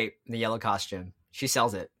really great in the yellow costume. She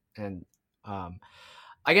sells it. And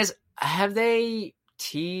I guess, have they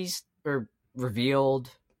teased or revealed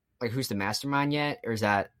like who's the mastermind yet? Or is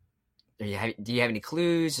that, do you have any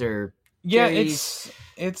clues or? Yeah,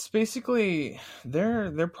 it's basically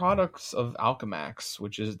they're products of Alchemax,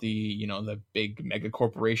 which is the big mega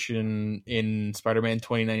corporation in Spider-Man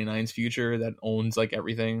 2099's future that owns like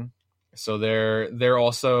everything. So they're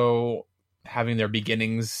also having their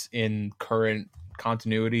beginnings in current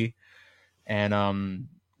continuity, and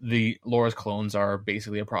the Laura's clones are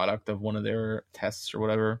basically a product of one of their tests or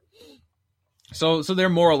whatever. So they're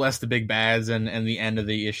more or less the big bads, and the end of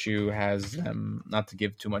the issue has them, not to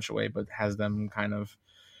give too much away, but has them kind of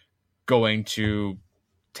going to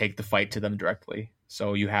take the fight to them directly.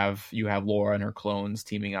 So you have Laura and her clones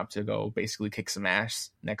teaming up to go basically kick some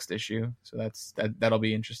ass next issue. So that'll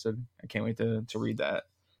be interesting. I can't wait to read that.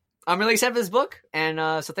 I'm really excited for this book,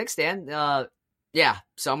 and so thanks, Dan. Yeah,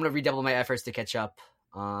 so I'm gonna redouble my efforts to catch up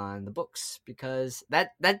on the books because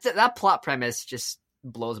that plot premise just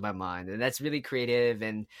blows my mind, and that's really creative.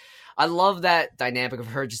 And I love that dynamic of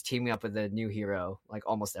her just teaming up with a new hero, like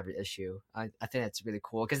almost every issue. I think that's really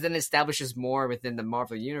cool because then it establishes more within the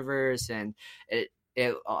Marvel universe, and it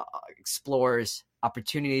explores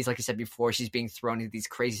opportunities. Like I said before, she's being thrown into these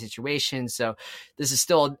crazy situations. So this is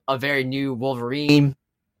still a very new Wolverine.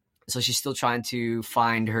 So she's still trying to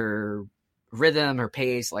find her rhythm, her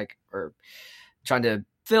pace, or trying to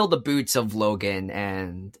fill the boots of Logan.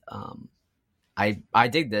 And I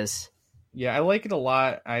dig this. Yeah, I like it a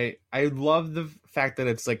lot. I love the fact that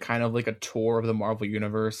it's like kind of like a tour of the Marvel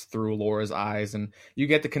universe through Laura's eyes, and you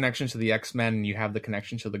get the connection to the X-Men and you have the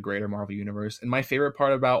connection to the greater Marvel universe. And my favorite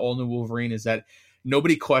part about All New Wolverine is that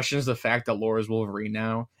nobody questions the fact that Laura's Wolverine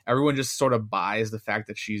now. Everyone just sort of buys the fact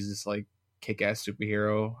that she's this like kick-ass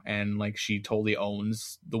superhero, and like she totally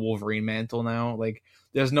owns the Wolverine mantle now. Like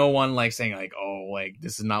there's no one like saying like, oh, like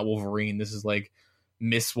this is not Wolverine, this is like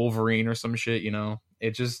Miss Wolverine or some shit, you know.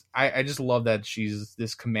 It just I just love that she's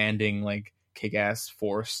this commanding like kick-ass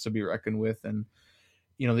force to be reckoned with. And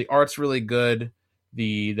you know, the art's really good.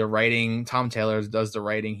 The writing, Tom Taylor does the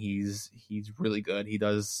writing. He's really good. He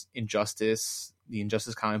does Injustice, the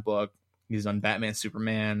Injustice comic book. He's done Batman,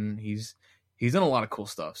 Superman. He's done a lot of cool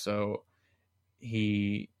stuff. So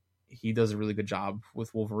he does a really good job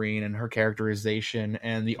with Wolverine, and her characterization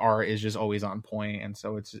and the art is just always on point. And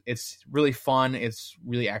so it's really fun. It's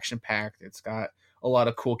really action packed. It's got a lot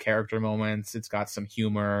of cool character moments. It's got some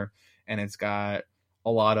humor, and it's got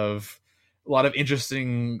a lot of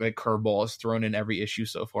interesting like curveballs thrown in every issue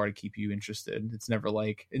so far to keep you interested. It's never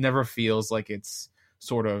like, it never feels like it's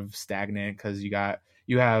sort of stagnant, because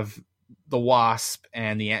you have the Wasp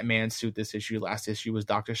and the Ant-Man suit this issue. Last issue was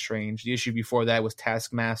Doctor Strange. The issue before that was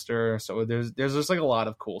Taskmaster. So there's just like a lot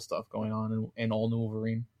of cool stuff going on in All New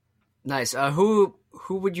Wolverine. Nice. Who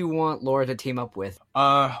would you want Laura to team up with?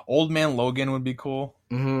 Old Man Logan would be cool.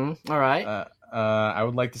 Mm-hmm. All right. I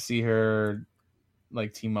would like to see her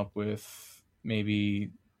like team up with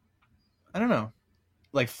maybe, I don't know,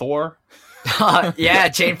 like Thor. Yeah,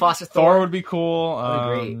 Jane Foster Thor would be cool.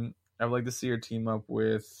 Great. I would like to see her team up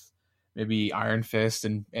with maybe Iron Fist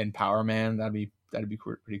and Power Man. That'd be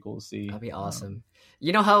pretty cool to see. That'd be awesome.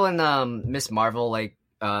 You know how in Miss Marvel, like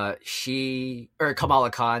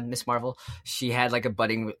Kamala Khan, Miss Marvel, she had like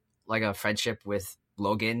a friendship with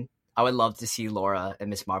Logan. I would love to see Laura and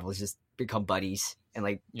Miss Marvel just become buddies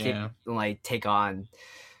and take on.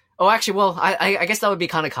 Oh, actually, well, I guess that would be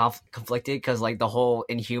kind of conflicted, because like the whole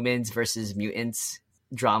Inhumans versus mutants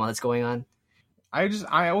drama that's going on.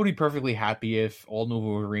 I would be perfectly happy if All New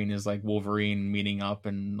Wolverine is like Wolverine meeting up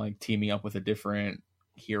and like teaming up with a different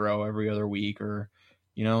hero every other week, or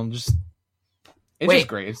you know, just just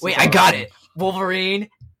great. I got it. Wolverine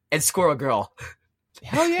and Squirrel Girl.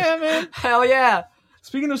 Hell yeah, man! Hell yeah!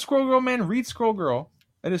 Speaking of Squirrel Girl, man, read Squirrel Girl.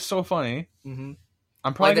 It is so funny. Mm-hmm.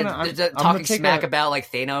 I'm probably talking smack about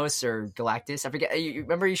like Thanos or Galactus. I forget. You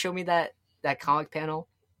remember you showed me that comic panel?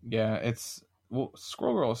 Yeah,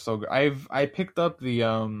 Squirrel Girl is so good. I picked up the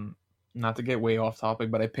not to get way off topic,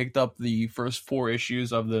 but I picked up the first 4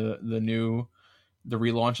 issues of the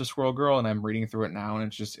relaunch of Squirrel Girl, and I'm reading through it now,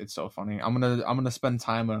 and it's so funny. I'm gonna spend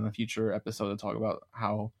time on a future episode to talk about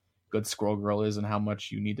how good Squirrel Girl is and how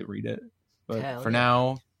much you need to read it. But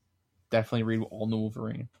now, definitely read All New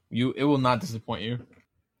Wolverine. It will not disappoint you.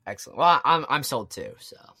 Excellent. Well, I'm sold too.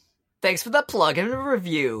 So, thanks for the plug and the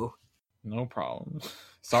review. No problem.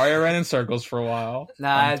 Sorry I ran in circles for a while.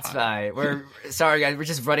 Nah, it's fine. We're sorry, guys. We're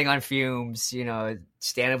just running on fumes. You know,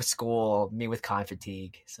 stand up with school, me with con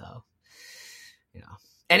fatigue. So, you know,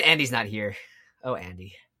 and Andy's not here. Oh,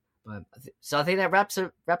 Andy. But so I think that wraps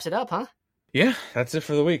it up, huh? Yeah, that's it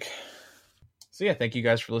for the week. So yeah, thank you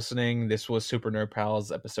guys for listening. This was Super Nerd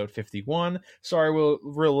Pals episode 51. Sorry,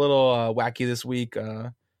 we're a little wacky this week.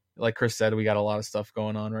 Like Chris said, we got a lot of stuff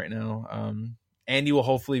going on right now. Andy will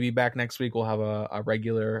hopefully be back next week. We'll have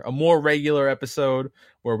a more regular episode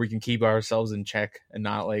where we can keep ourselves in check and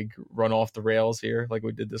not like run off the rails here like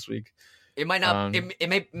we did this week. It might not.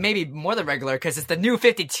 It may be more than regular because it's the new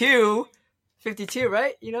 52. 52,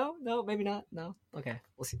 right? You know? No, maybe not. No. Okay,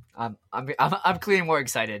 we'll see. I'm clearly more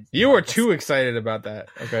excited. You were too excited about that.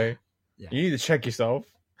 Okay. Yeah. You need to check yourself.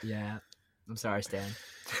 Yeah. I'm sorry, Stan.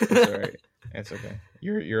 It's all right. It's okay.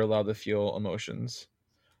 You're allowed to feel emotions.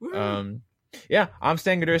 Woo. Yeah, I'm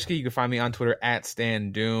Stan Godersky. You can find me on Twitter at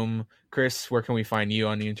Stan Doom. Chris, where can we find you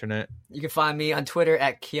on the internet? You can find me on Twitter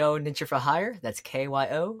at Kyo Ninja for Hire. That's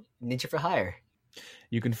KYO Ninja for Hire.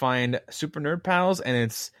 You can find Super Nerd Pals and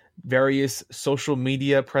its various social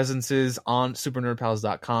media presences on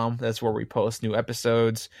supernerdpals.com. That's where we post new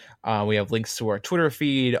episodes. We have links to our Twitter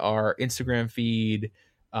feed, our Instagram feed,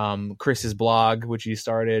 Chris's blog, which he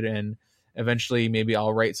started, and eventually maybe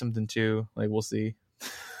I'll write something too. Like, we'll see.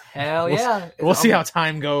 Hell We'll yeah. We'll see how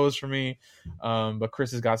time goes for me. But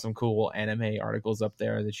Chris has got some cool anime articles up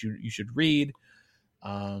there that you should read.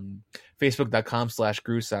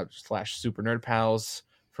 Facebook.com/group/Super Nerd Pals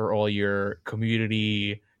for all your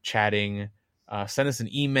community chatting. Send us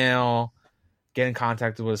an email. Get in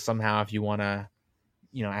contact with us somehow if you want to,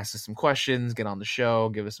 ask us some questions, get on the show,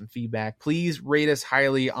 give us some feedback. Please rate us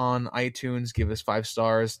highly on iTunes. Give us 5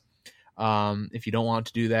 stars. If you don't want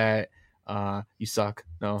to do that, you suck.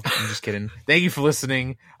 No, I'm just kidding. Thank you for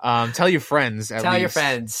listening. Tell your friends. Tell your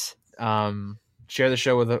friends. Share the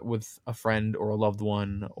show with a friend or a loved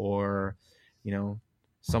one, or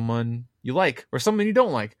someone you like or someone you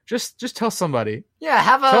don't like. Just tell somebody. Yeah,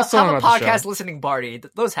 have a about the podcast show. listening party.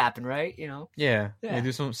 Those happen, right? Yeah,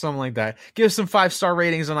 do something like that. Give us some 5-star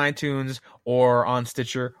ratings on iTunes or on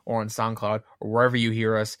Stitcher or on SoundCloud or wherever you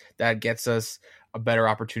hear us. That gets us a better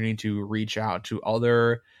opportunity to reach out to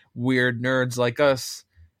other weird nerds like us.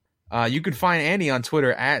 You could find Annie on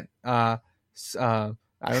Twitter at I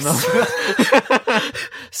don't know.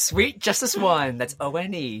 Sweet Justice One. That's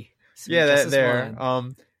ONE. Yeah, that there.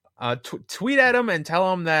 Tweet at him and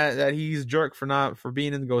tell him that he's a jerk for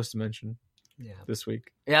being in the Ghost Dimension. Yeah. This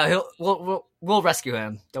week. Yeah, we'll rescue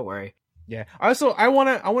him. Don't worry. Yeah. Also, I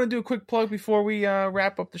wanna do a quick plug before we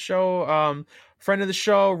wrap up the show. Friend of the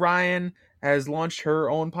show, Ryan, has launched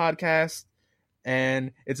her own podcast,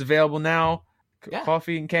 and it's available now. Yeah.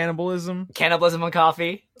 Coffee and Cannibalism. Cannibalism on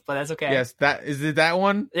Coffee, but that's okay. Yes, is it that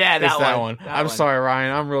one? Yeah, it's that one. That I'm one. sorry,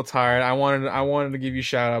 Ryan. I'm real tired. I wanted to give you a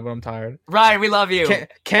shout out, but I'm tired. Ryan, we love you.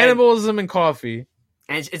 Cannibalism and Coffee.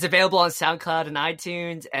 And it's available on SoundCloud and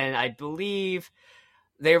iTunes, and I believe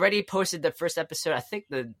they already posted the first episode. I think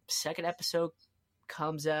the second episode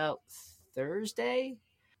comes out Thursday.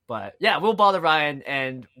 But yeah, we'll bother Ryan,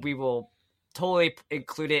 and we will totally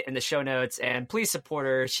include it in the show notes. And please support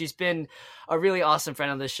her. She's been a really awesome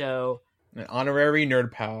friend on the show. An honorary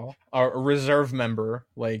nerd pal, a reserve member,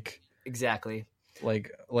 Exactly.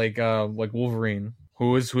 like Wolverine,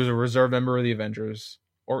 who's a reserve member of the Avengers,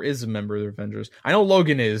 or is a member of the Avengers. I know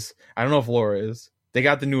Logan is. I don't know if Laura is. They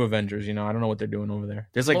got the new Avengers. I don't know what they're doing over there.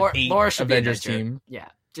 There's like 8 Avengers team. Yeah,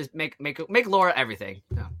 just make Laura everything.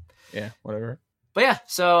 No. Yeah, whatever. But yeah,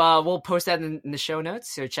 so we'll post that in the show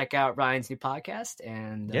notes. So check out Ryan's new podcast,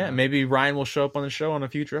 and maybe Ryan will show up on the show on a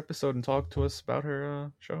future episode and talk to us about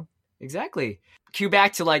her show. Exactly. Cue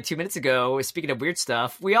back to 2 minutes ago. Speaking of weird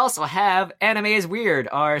stuff, we also have Anime is Weird,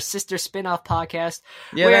 our sister spin-off podcast.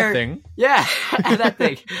 Yeah, that thing. Yeah, that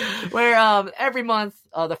thing. Where every month,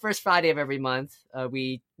 the first Friday of every month,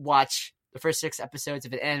 we watch the first 6 episodes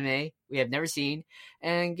of an anime we have never seen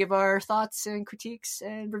and give our thoughts and critiques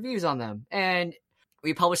and reviews on them. And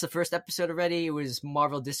we published the first episode already. It was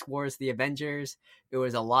Marvel Disc Wars The Avengers. It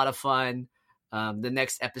was a lot of fun. The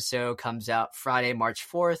next episode comes out Friday, March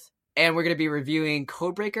 4th. And we're going to be reviewing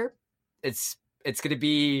Codebreaker. It's going to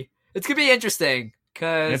be interesting.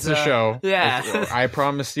 Cause, it's a show. Yeah. I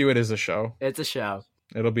promise you it is a show. It's a show.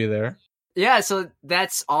 It'll be there. Yeah, so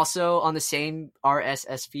that's also on the same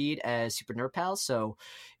RSS feed as Super Nerd Pals. So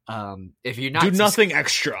if you're not... Do nothing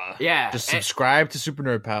extra. Yeah. Just subscribe to Super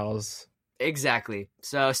Nerd Pals. Exactly.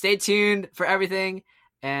 So stay tuned for everything.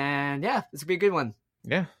 And yeah, this will be a good one.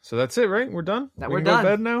 Yeah, so that's it, right? We're done? We're done. Go to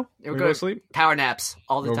bed now? We're going to go to sleep? Power naps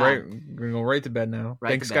all the time. We're going to go right to bed now.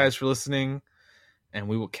 Thanks, guys, for listening. And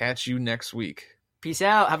we will catch you next week. Peace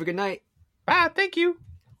out. Have a good night. Bye. Thank you.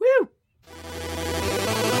 Woo!